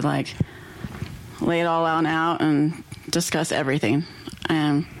need to lay it all out and discuss everything.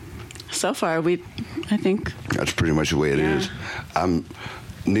 And so far, I think... That's pretty much the way it is.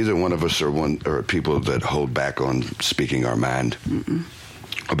 Neither one of us are people that hold back on speaking our mind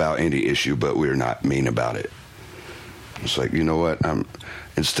about any issue, but we're not mean about it. It's like, you know what?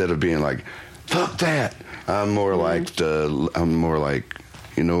 Instead of being like, fuck that, I'm more like, you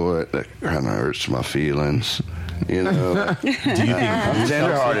know what? That kind of hurts my feelings. You know, do you think I'm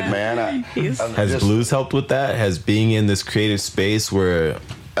tenderhearted, man? Has blues helped with that? Has being in this creative space where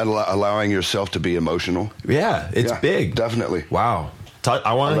allowing yourself to be emotional? Yeah, it's big. Definitely. Wow.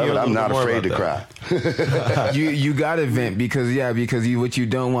 I want to hear. I'm not afraid to cry. You gotta vent because what you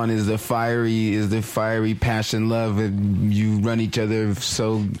don't want is the fiery passion love. And you love each other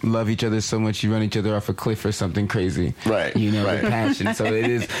so much you run each other off a cliff or something crazy. Right. You know, right. The passion. So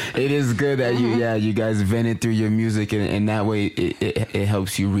it is good that you guys vent it through your music and that way it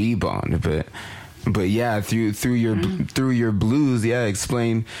helps you rebound. But yeah, through your blues,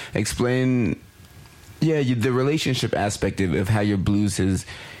 explain. Yeah, the relationship aspect of how your blues has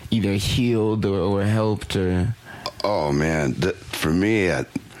either healed or helped or... Oh, man. For me,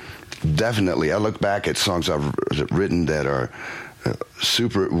 definitely. I look back at songs I've written that are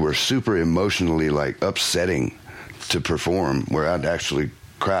were super emotionally, upsetting to perform, where I'd actually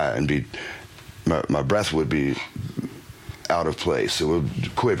cry and my breath would be out of place. It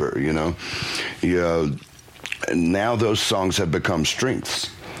would quiver, you know? And now those songs have become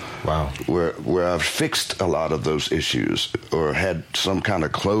strengths. Wow. Where I've fixed a lot of those issues or had some kind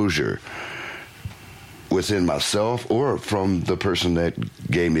of closure within myself or from the person that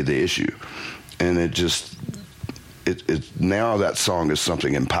gave me the issue. And it now that song is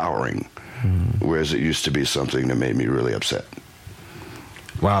something empowering, whereas it used to be something that made me really upset.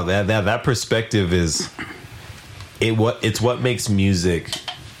 Wow, that perspective it's what makes music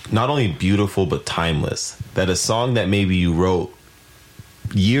not only beautiful but timeless. That a song that maybe you wrote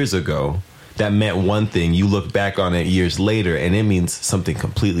years ago that meant one thing, you look back on it years later and it means something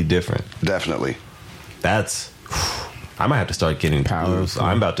completely different. Definitely. I might have to start getting blues.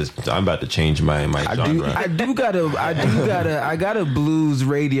 I'm about to change my genre. I got a blues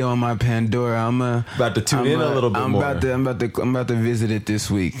radio on my Pandora. I'm about to tune in a little bit more. I'm about to visit it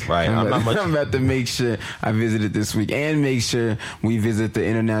this week. Right. I'm about to make sure I visit it this week and make sure we visit the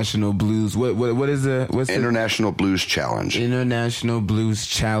International Blues. What's International Blues Challenge? International Blues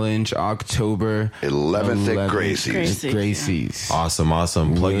Challenge, October 11th at Gracie's. Awesome.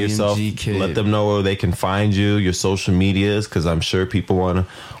 Plug William yourself. G. Kidd. Let them know where they can find you, your social media. Because I'm sure people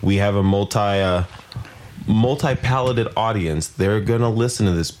we have a multi-palated audience. They're gonna listen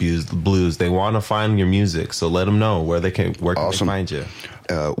to this blues. They want to find your music, so let them know where they can they find you.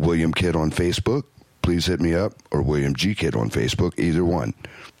 William Kidd on Facebook. Please hit me up, or William G. Kidd on Facebook. Either one.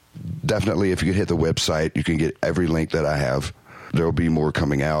 Definitely, if you could hit the website, you can get every link that I have. There will be more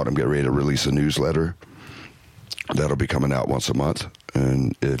coming out. I'm getting ready to release a newsletter that'll be coming out once a month,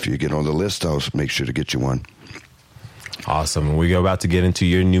 and if you get on the list, I'll make sure to get you one. Awesome. We're about to get into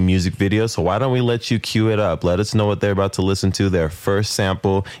your new music video, so why don't we let you cue it up? Let us know what they're about to listen to, their first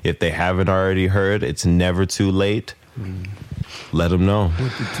sample. If they haven't already heard, it's never too late. Let them know.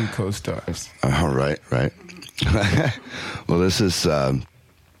 With the two co-stars. Right. Well, this is a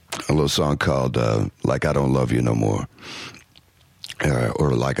little song called Like I Don't Love You No More,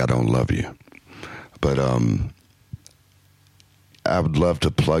 or Like I Don't Love You. But I would love to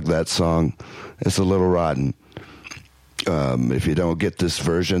plug that song. It's a little rotten. If you don't get this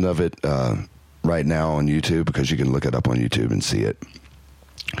version of it right now on YouTube, because you can look it up on YouTube and see it.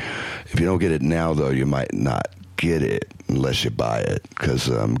 If you don't get it now, though, you might not get it unless you buy it, because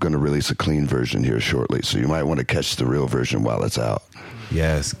I'm going to release a clean version here shortly. So you might want to catch the real version while it's out.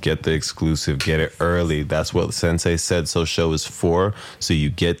 Yes, get the exclusive, get it early. That's what Sensei Said So show is for. So you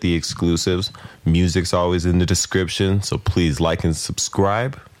get the exclusives. Music's always in the description. So please like and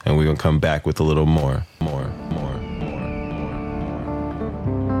subscribe. And we're going to come back with a little more.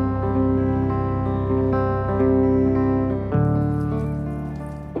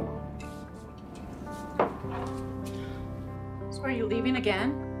 So are you leaving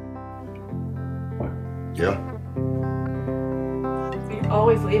again? Yeah. So you're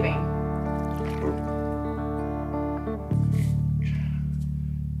always leaving.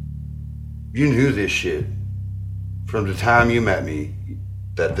 You knew this shit from the time you met me,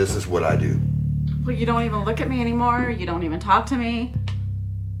 that this is what I do. Well, you don't even look at me anymore. You don't even talk to me.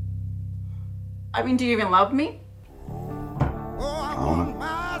 I mean, do you even love me?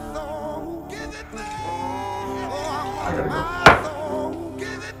 I gotta go.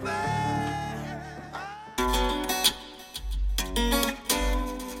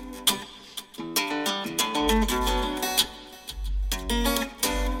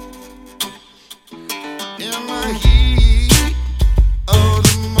 In the heat of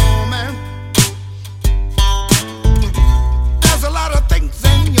the moment, there's a lot of things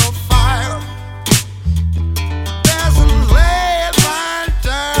in your fire. There's a lead line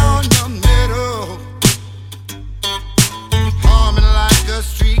down the middle, humming like a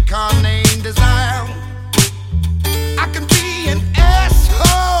streetcar named Desire. I can be an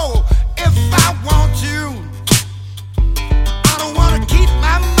asshole if I want to. I don't wanna keep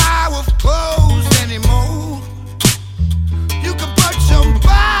my mouth closed anymore. You can put your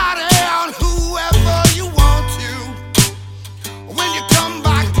body on whoever you want to. When you come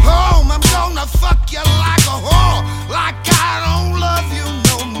back home, I'm gonna fuck you like a whore, like I don't love you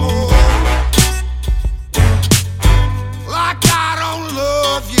no more. Like I don't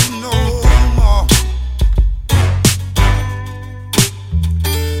love you no more.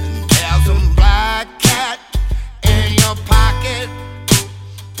 And there's a black cat in your pocket.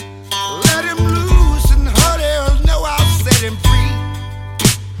 Let him loose and hell know I'll set him free.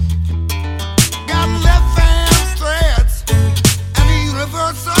 Got left hand threads and a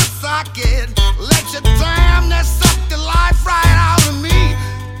universal socket. Let your damnness suck the life right out of me.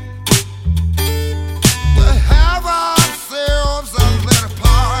 We'll have ourselves a little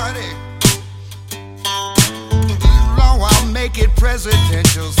party. You know I'll make it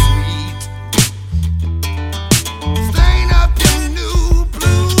presidential sweet. Stain up your new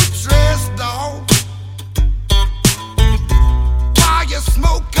blue dress, dog, while you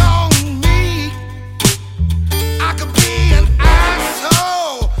smoke on me. I could be an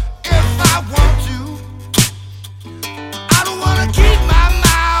asshole if I want to. I don't wanna keep my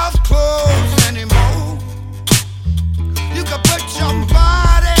mouth closed anymore. You can put your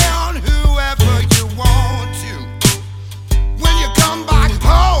body on whoever you want to. When you come back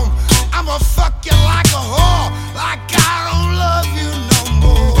home, I'ma fuck you like a whore, like I don't love you no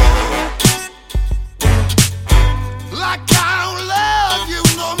more. Like I don't love you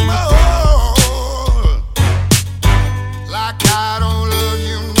no more. Like I don't love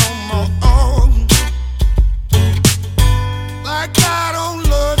you no more. Like I don't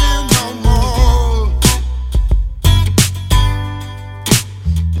love you no more.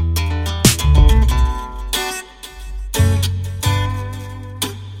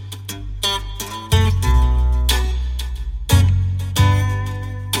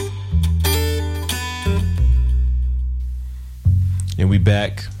 And we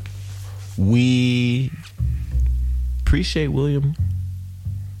back. We appreciate William.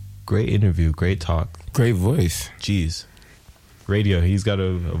 Great interview, great talk. Great voice. Jeez. Radio. He's got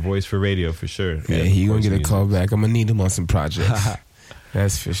a voice for radio for sure. Yeah, he gonna get a call back. I'm gonna need him on some projects.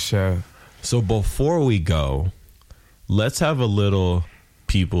 That's for sure. So before we go, let's have a little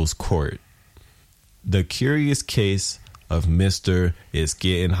People's Court. The curious case of Mr. It's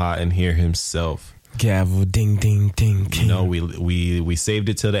Getting Hot in Here himself. Gavel, ding, ding, ding, ding. You know, we saved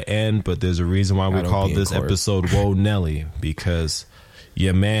it to the end, but there's a reason why we I don't called be in this court. episode Whoa Nelly, because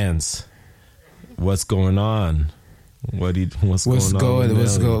your man's, what's going on? What's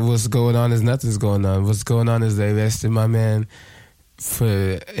going on is nothing's going on. What's going on is they arrested my man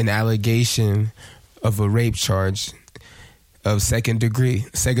for an allegation of a rape charge of second degree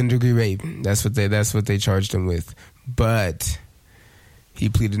rape. That's what they charged him with. But he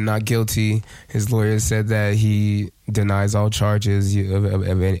pleaded not guilty. His lawyer said that he denies all charges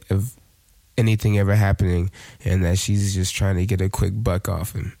of anything ever happening, and that she's just trying to get a quick buck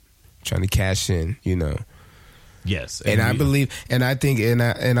off him, trying to cash in, you know. Yes, And I believe, and I think, and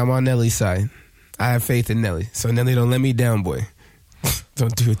I'm on Nelly's side. I have faith in Nelly. So Nelly, don't let me down, boy.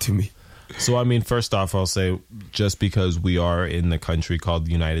 Don't do it to me. So, I mean, first off, I'll say just because we are in the country called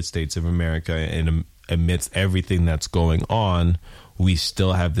the United States of America, and amidst everything that's going on, we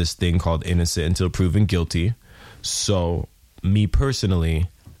still have this thing called innocent until proven guilty. So, me personally,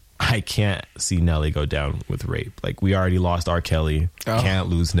 I can't see Nelly go down with rape. Like, we already lost R. Kelly. Can't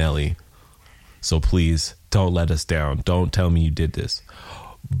lose Nelly. So, please, don't let us down. Don't tell me you did this.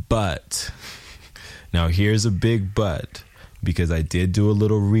 But, now here's a big but. Because I did do a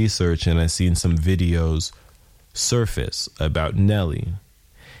little research and I seen some videos surface about Nelly.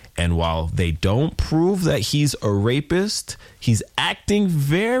 And while they don't prove that he's a rapist, he's acting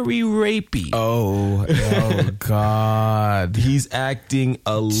very rapey. Oh God. He's acting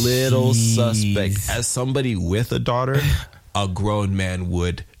a little suspect. As somebody with a daughter, a grown man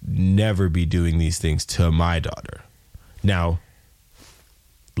would never be doing these things to my daughter. Now,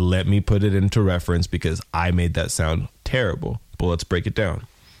 let me put it into reference because I made that sound terrible, but let's break it down.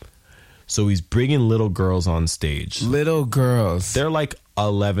 So he's bringing little girls on stage. Little girls. They're like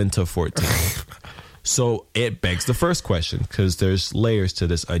 11 to 14. So it begs the first question, because there's layers to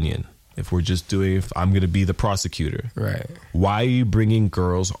this onion. If I'm going to be the prosecutor. Right. Why are you bringing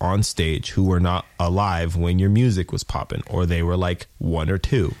girls on stage who were not alive when your music was popping? Or they were like 1 or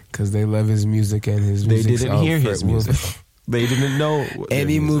 2? Because they love his music and his music. They didn't hear his music. They didn't know.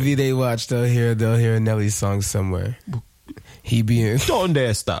 Any movie they watch, they'll hear a Nelly song somewhere. He being Donde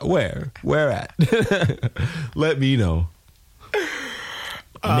está? Where at? Let me know.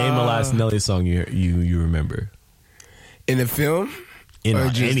 Name the last Nelly song you remember in the film, or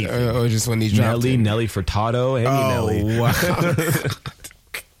just when he dropped Nelly Furtado, Nelly. Wow.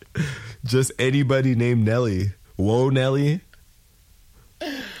 Just anybody named Nelly. Whoa, Nelly.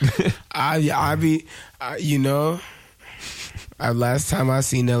 Last time I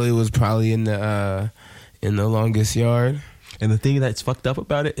seen Nelly was probably in the Longest Yard. And the thing that's fucked up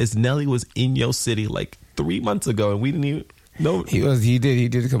about it is Nelly was in your city like 3 months ago, and we didn't even know. He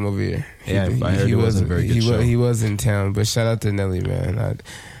did come over here. Yeah, I heard it wasn't a very good show. He was in town, but shout out to Nelly, man.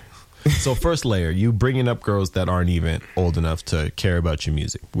 So first layer, you bringing up girls that aren't even old enough to care about your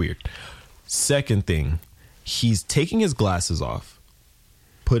music. Weird. Second thing, he's taking his glasses off,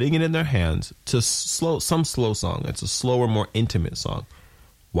 putting it in their hands to some slow song. It's a slower, more intimate song.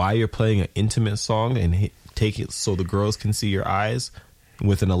 Why you're playing an intimate song and take it so the girls can see your eyes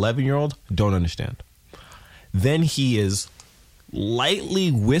with an 11-year-old, don't understand. Then he is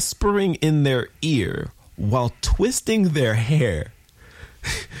lightly whispering in their ear while twisting their hair.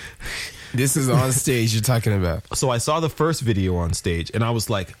 This is on stage you're talking about. So I saw the first video on stage and I was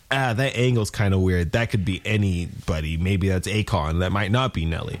like, that angle's kind of weird. That could be anybody. Maybe that's Akon. That might not be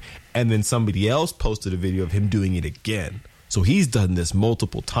Nelly. And then somebody else posted a video of him doing it again. So he's done this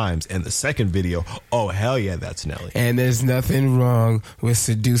multiple times. And the second video, oh, hell yeah, that's Nelly. And there's nothing wrong with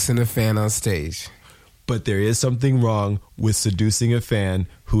seducing a fan on stage. But there is something wrong with seducing a fan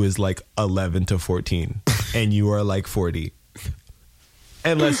who is like 11 to 14 and you are like 40.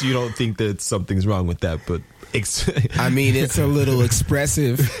 Unless you don't think that something's wrong with that, but I mean, it's a little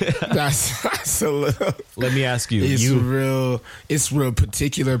expressive. That's a little. Let me ask you. It's real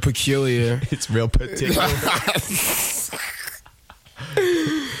peculiar. It's real particular.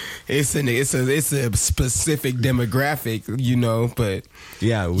 It's a specific demographic, but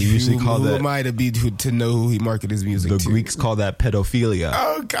yeah, we usually call that. Who am I to know who he marketed his music to? The Greeks call that pedophilia.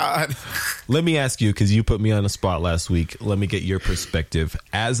 Oh God! Let me ask you, because you put me on the spot last week. Let me get your perspective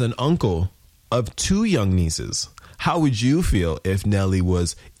as an uncle of 2 young nieces. How would you feel if Nelly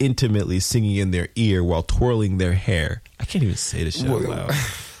was intimately singing in their ear while twirling their hair? I can't even say this shit out loud.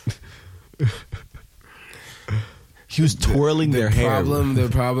 He was twirling their hair. The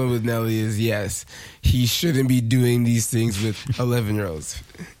problem with Nelly is, yes, he shouldn't be doing these things with 11-year-olds.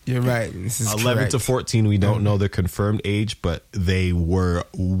 You're right. This is 11 correct. to 14, we don't know their confirmed age, but they were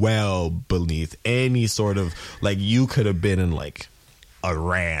well beneath any sort of, like, you could have been in, like,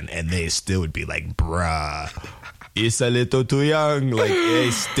 Iran, and they still would be like, bruh, it's a little too young. Like, they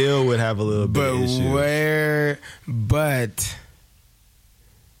still would have a little bit of issue. But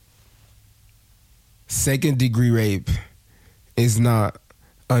second-degree rape is not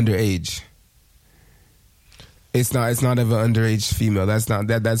underage. It's not of an underage female.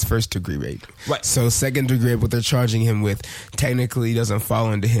 That's first degree rape. Right. So second degree rape, what they're charging him with, technically doesn't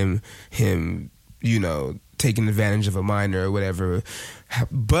fall into him, taking advantage of a minor or whatever.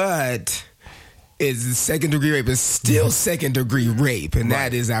 But is second degree rape is still second degree rape, and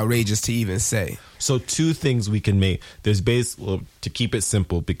that is outrageous to even say. So 2 things we can make. There's to keep it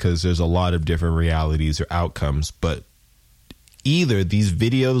simple, because there's a lot of different realities or outcomes, but either these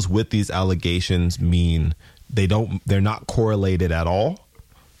videos with these allegations mean they're not correlated at all,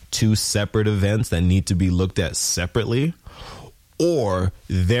 two separate events that need to be looked at separately, or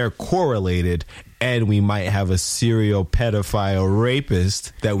they're correlated and we might have a serial pedophile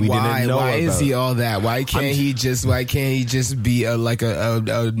rapist that we didn't know about. Why is he all that? Why can't he just be a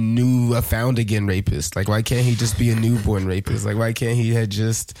new found again rapist? Like, why can't he just be a newborn rapist? Like, why can't he have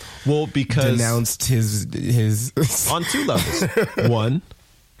just because denounced his on two levels. One,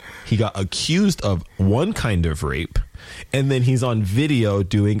 he got accused of one kind of rape, and then he's on video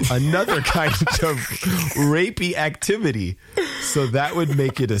doing another kind of rapey activity. So that would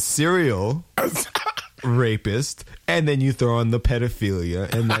make it a serial rapist. And then you throw on the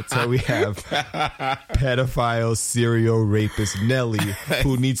pedophilia, and that's how we have pedophile serial rapist Nelly,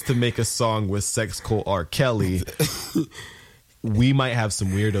 who needs to make a song with sex cult R. Kelly. We might have some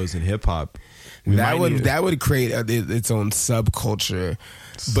weirdos in hip hop. That would create its own subculture,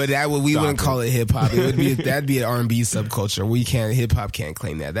 but we wouldn't call it hip hop. It would be that'd be an R&B subculture. Hip hop can't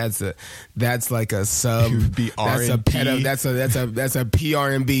claim that. That's like a sub. Be that's a R&B. that's a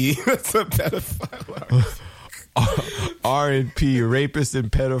PRB. That's a pedophile. R&P, rapist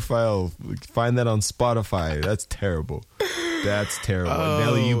and pedophile. Find that on Spotify. That's terrible. That's terrible.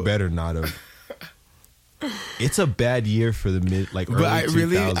 Nelly, you better not have. It's a bad year for the early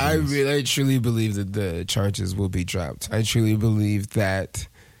 2000s. I truly believe that the charges will be dropped. I truly believe that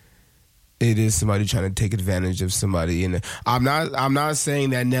it is somebody trying to take advantage of somebody, and I'm not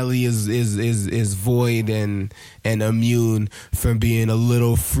saying that Nelly is void and immune from being a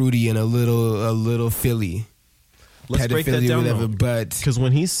little fruity and a little Philly. Let's break that down, whatever, but because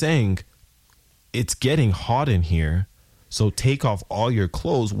when he's saying it's getting hot in here, so take off all your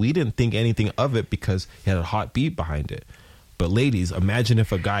clothes, we didn't think anything of it because he had a hot beat behind it. But ladies, imagine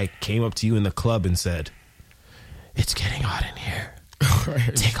if a guy came up to you in the club and said, "It's getting hot in here.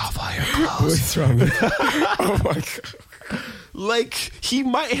 Take off all your clothes." What's wrong with that? Oh my God. Like, he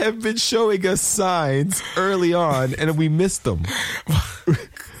might have been showing us signs early on and we missed them.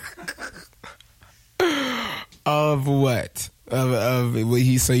 Of what?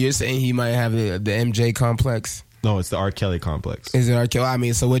 So you're saying he might have the MJ complex? No, it's the R. Kelly complex. Is it R. Kelly? I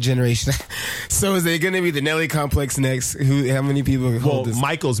mean, so what generation? So is it going to be the Nelly complex next? How many people hold this?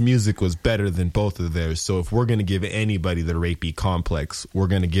 Michael's music was better than both of theirs. So if we're going to give anybody the rapey complex, we're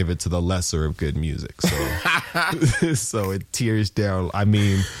going to give it to the lesser of good music. So, so it tears down. I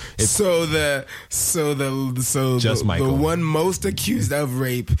mean, it's the one most accused of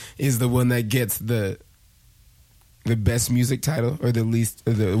rape is the one that gets the best music title or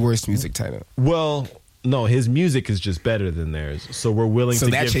the worst music title. Well, no, his music is just better than theirs. So we're willing to So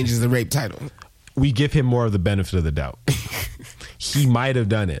that changes the rape title. We give him more of the benefit of the doubt. He might have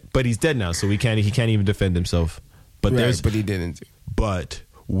done it, but he's dead now, so he can't even defend himself. But but he didn't. But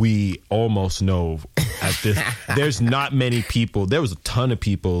we almost know at this. There's not many people. There was a ton of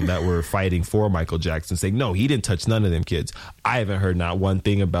people that were fighting for Michael Jackson, saying no, he didn't touch none of them kids. I haven't heard not one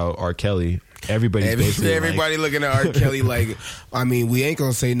thing about R. Kelly. Everybody looking at R. Kelly like, I mean, we ain't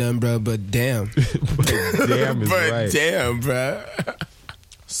gonna say nothing, bro, but damn. Damn is right. Damn, bro.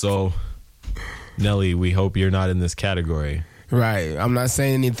 So, Nelly, we hope you're not in this category. Right. I'm not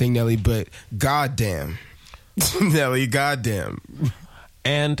saying anything, Nelly, but goddamn. Nelly, goddamn.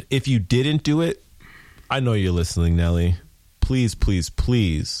 And if you didn't do it, I know you're listening, Nelly. Please, please,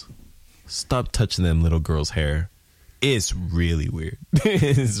 please stop touching them little girls' hair. It's really weird.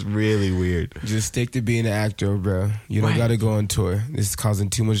 It's really weird. Just stick to being an actor, bro. You don't got to go on tour. This is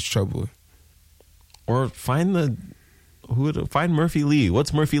causing too much trouble. Or find Murphy Lee.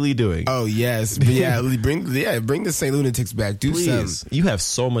 What's Murphy Lee doing? Oh yes, yeah. Bring the St. Lunatics back. Do something. You have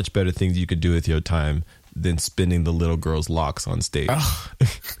so much better things you could do with your time than spinning the little girl's locks on stage. Oh.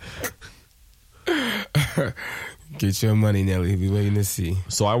 Get your money, Nelly. Be waiting to see.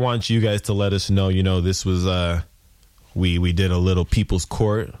 So I want you guys to let us know. You know, this was we did a little people's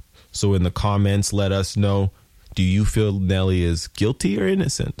court. So in the comments, let us know. Do you feel Nelly is guilty or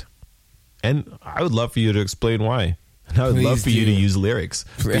innocent? And I would love for you to explain why. And I would love for you to use lyrics.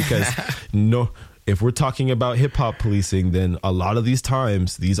 Because if we're talking about hip hop policing, then a lot of these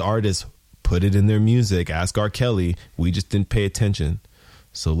times, these artists put it in their music. Ask R. Kelly. We just didn't pay attention.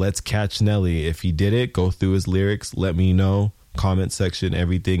 So let's catch Nelly. If he did it, go through his lyrics. Let me know. Comment section,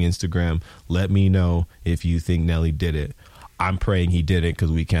 everything, Instagram. Let me know if you think Nelly did it. I'm praying he didn't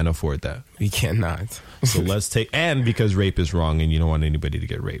because we can't afford that. We cannot. So let's and because rape is wrong and you don't want anybody to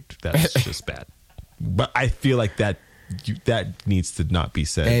get raped. That's just bad. But I feel like that needs to not be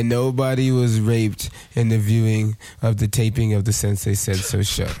said. And nobody was raped in the viewing of the taping of the Sensei Said So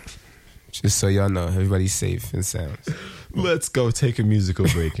show. Just so y'all know, everybody's safe and sound. Let's go take a musical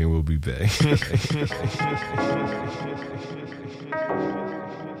break and we'll be back.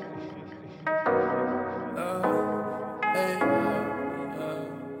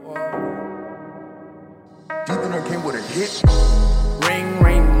 Ethan came with a hit. Ring,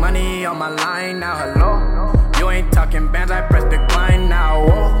 ring, money on my line now, hello. You ain't talking bands, I press decline now,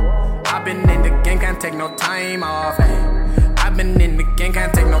 whoa. I've been in the game, can't take no time off, hey. I've been in the game,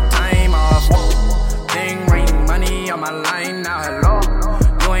 can't take no time off, whoa. Ring, ring, money on my line now, hello.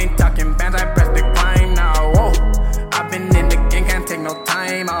 You ain't talking bands, I press decline now, whoa. I've been in the game, can't take no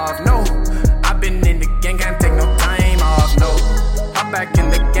time off, no. I've been in the game, can't take no time off, no. I'm back in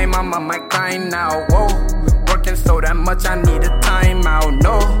the game, I'm on my grind now, whoa. Working so that much, I need a timeout,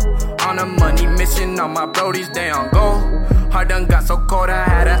 no. On a money mission, all my brodies, they on go. Heart done got so cold, I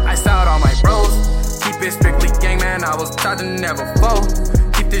had to ice out all my bros. Keep it strictly gang, man, I was taught to never fold.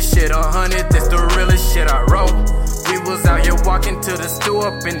 Keep this shit 100, this the realest shit I wrote. We was out here walking to the stew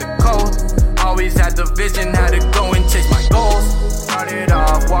up in the cold. Always had the vision, had to go and chase my goals. Started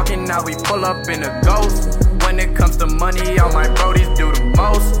off walking, now we pull up in a ghost. When it comes to money, all my brodies do the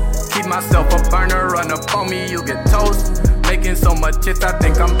most. Keep myself a burner, run up on me, you get toast. Making so much hits, I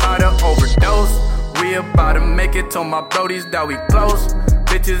think I'm about to overdose. We about to make it, told my brodies that we close.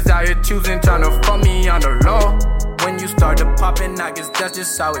 Bitches out here choosing, tryna fuck me on the low. When you start to poppin', I guess that's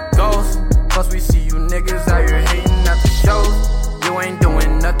just how it goes. Plus we see you niggas out here hating at the shows. You ain't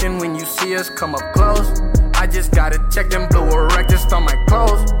doing nothing when you see us come up close. I just gotta check them, blow a rack just on my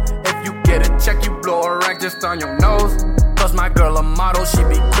clothes. If you get a check, you blow a rack just on your nose. Plus my girl a model, she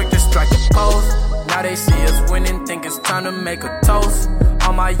be quick to strike a pose. Now they see us winning, think it's time to make a toast.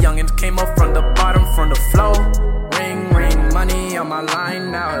 All my youngins came up from the bottom, from the flow. Ring, ring, money on my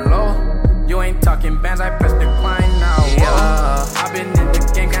line now, hello. You ain't talking bands, I press decline now, whoa. I've been in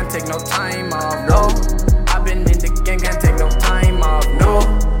the game, can't take no time off, no. I've been in the game, can't take no time off, no.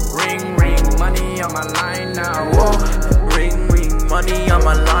 Ring, ring, money on my line now, whoa. Ring, ring, money on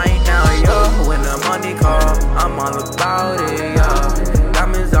my line now, yo. When the money call, I'm all about it, yo.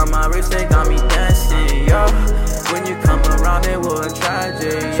 Diamonds on my wrist, they got me dancing, yo. When you come around, it was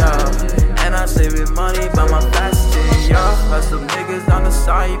tragic, yo. And I save it money by my plastic, yo. Hustle niggas on the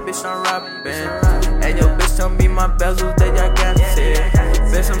side, bitch, I'm rapping. And your bitch tell me my bezels, they gigantic.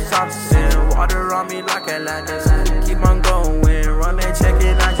 Bitch, I'm saucing, water on me like Atlantis. Keep on going, run and check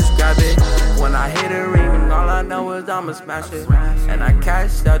it, I just grab it. When I hit a ring, all I know is I'ma smash it. And I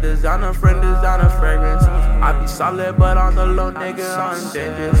cash out designer friend, designer fragrance. I be solid, but on the low, nigga, I'm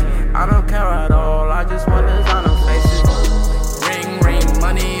dangerous. I don't care at all, I just want designer faces. Ring, ring,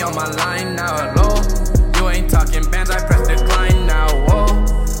 money on my line now, hello. You ain't talking bands, I press decline now, whoa.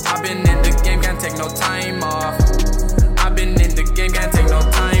 I've been in the game, can't take no time off. I've been in the game, can't take no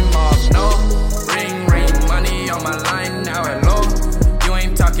time off, no. Ring, ring, money on my line now, hello. You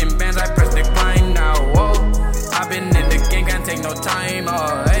ain't talking bands, I press decline now, whoa. I've been in the game, can't take no time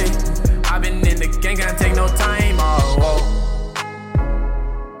off, hey. I've been in the game, can't take no time off, whoa.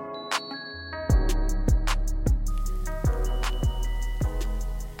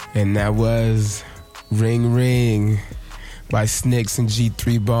 And that was Ring Ring by Snicks and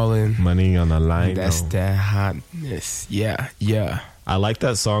G3 Ballin'. Money on the line. That's that hotness. Yeah, yeah. I like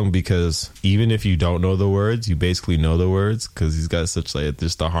that song because even if you don't know the words, you basically know the words because he's got such like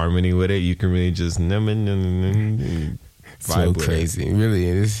just the harmony with it. You can really just vibe so with crazy. It. Really,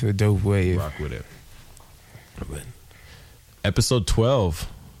 it is a dope way. Rock with it. Episode 12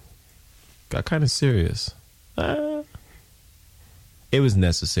 got kind of serious. It was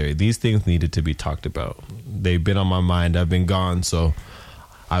necessary. These things needed to be talked about. They've been on my mind. I've been gone, so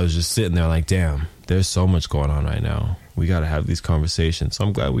I was just sitting there like, damn, there's so much going on right now. We got to have these conversations. So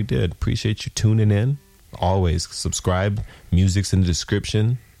I'm glad we did. Appreciate you tuning in. Always subscribe. Music's in the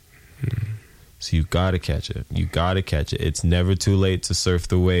description. So you got to catch it. You got to catch it. It's never too late to surf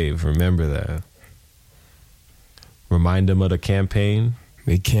the wave. Remember that. Remind them of the campaign.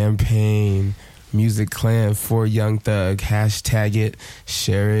 The campaign. Music Clan for Young Thug. Hashtag it.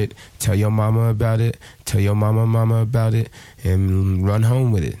 Share it. Tell your mama about it. Tell your mama about it. And run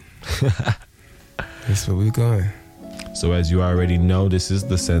home with it. That's where we're going. So as you already know, this is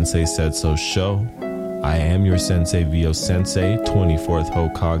the Sensei Said So show. I am your Sensei Vio Sensei, 24th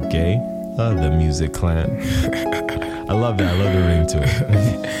Hokage of the Music Clan. I love that. I love the ring to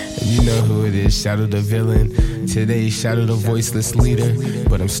it. You know who it is. Shadow the villain. Today, Shadow the voiceless leader.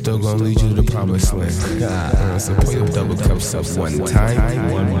 But I'm still gonna lead you to the promised land. So pour your double cups up one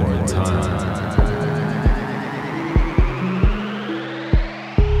time. One more time.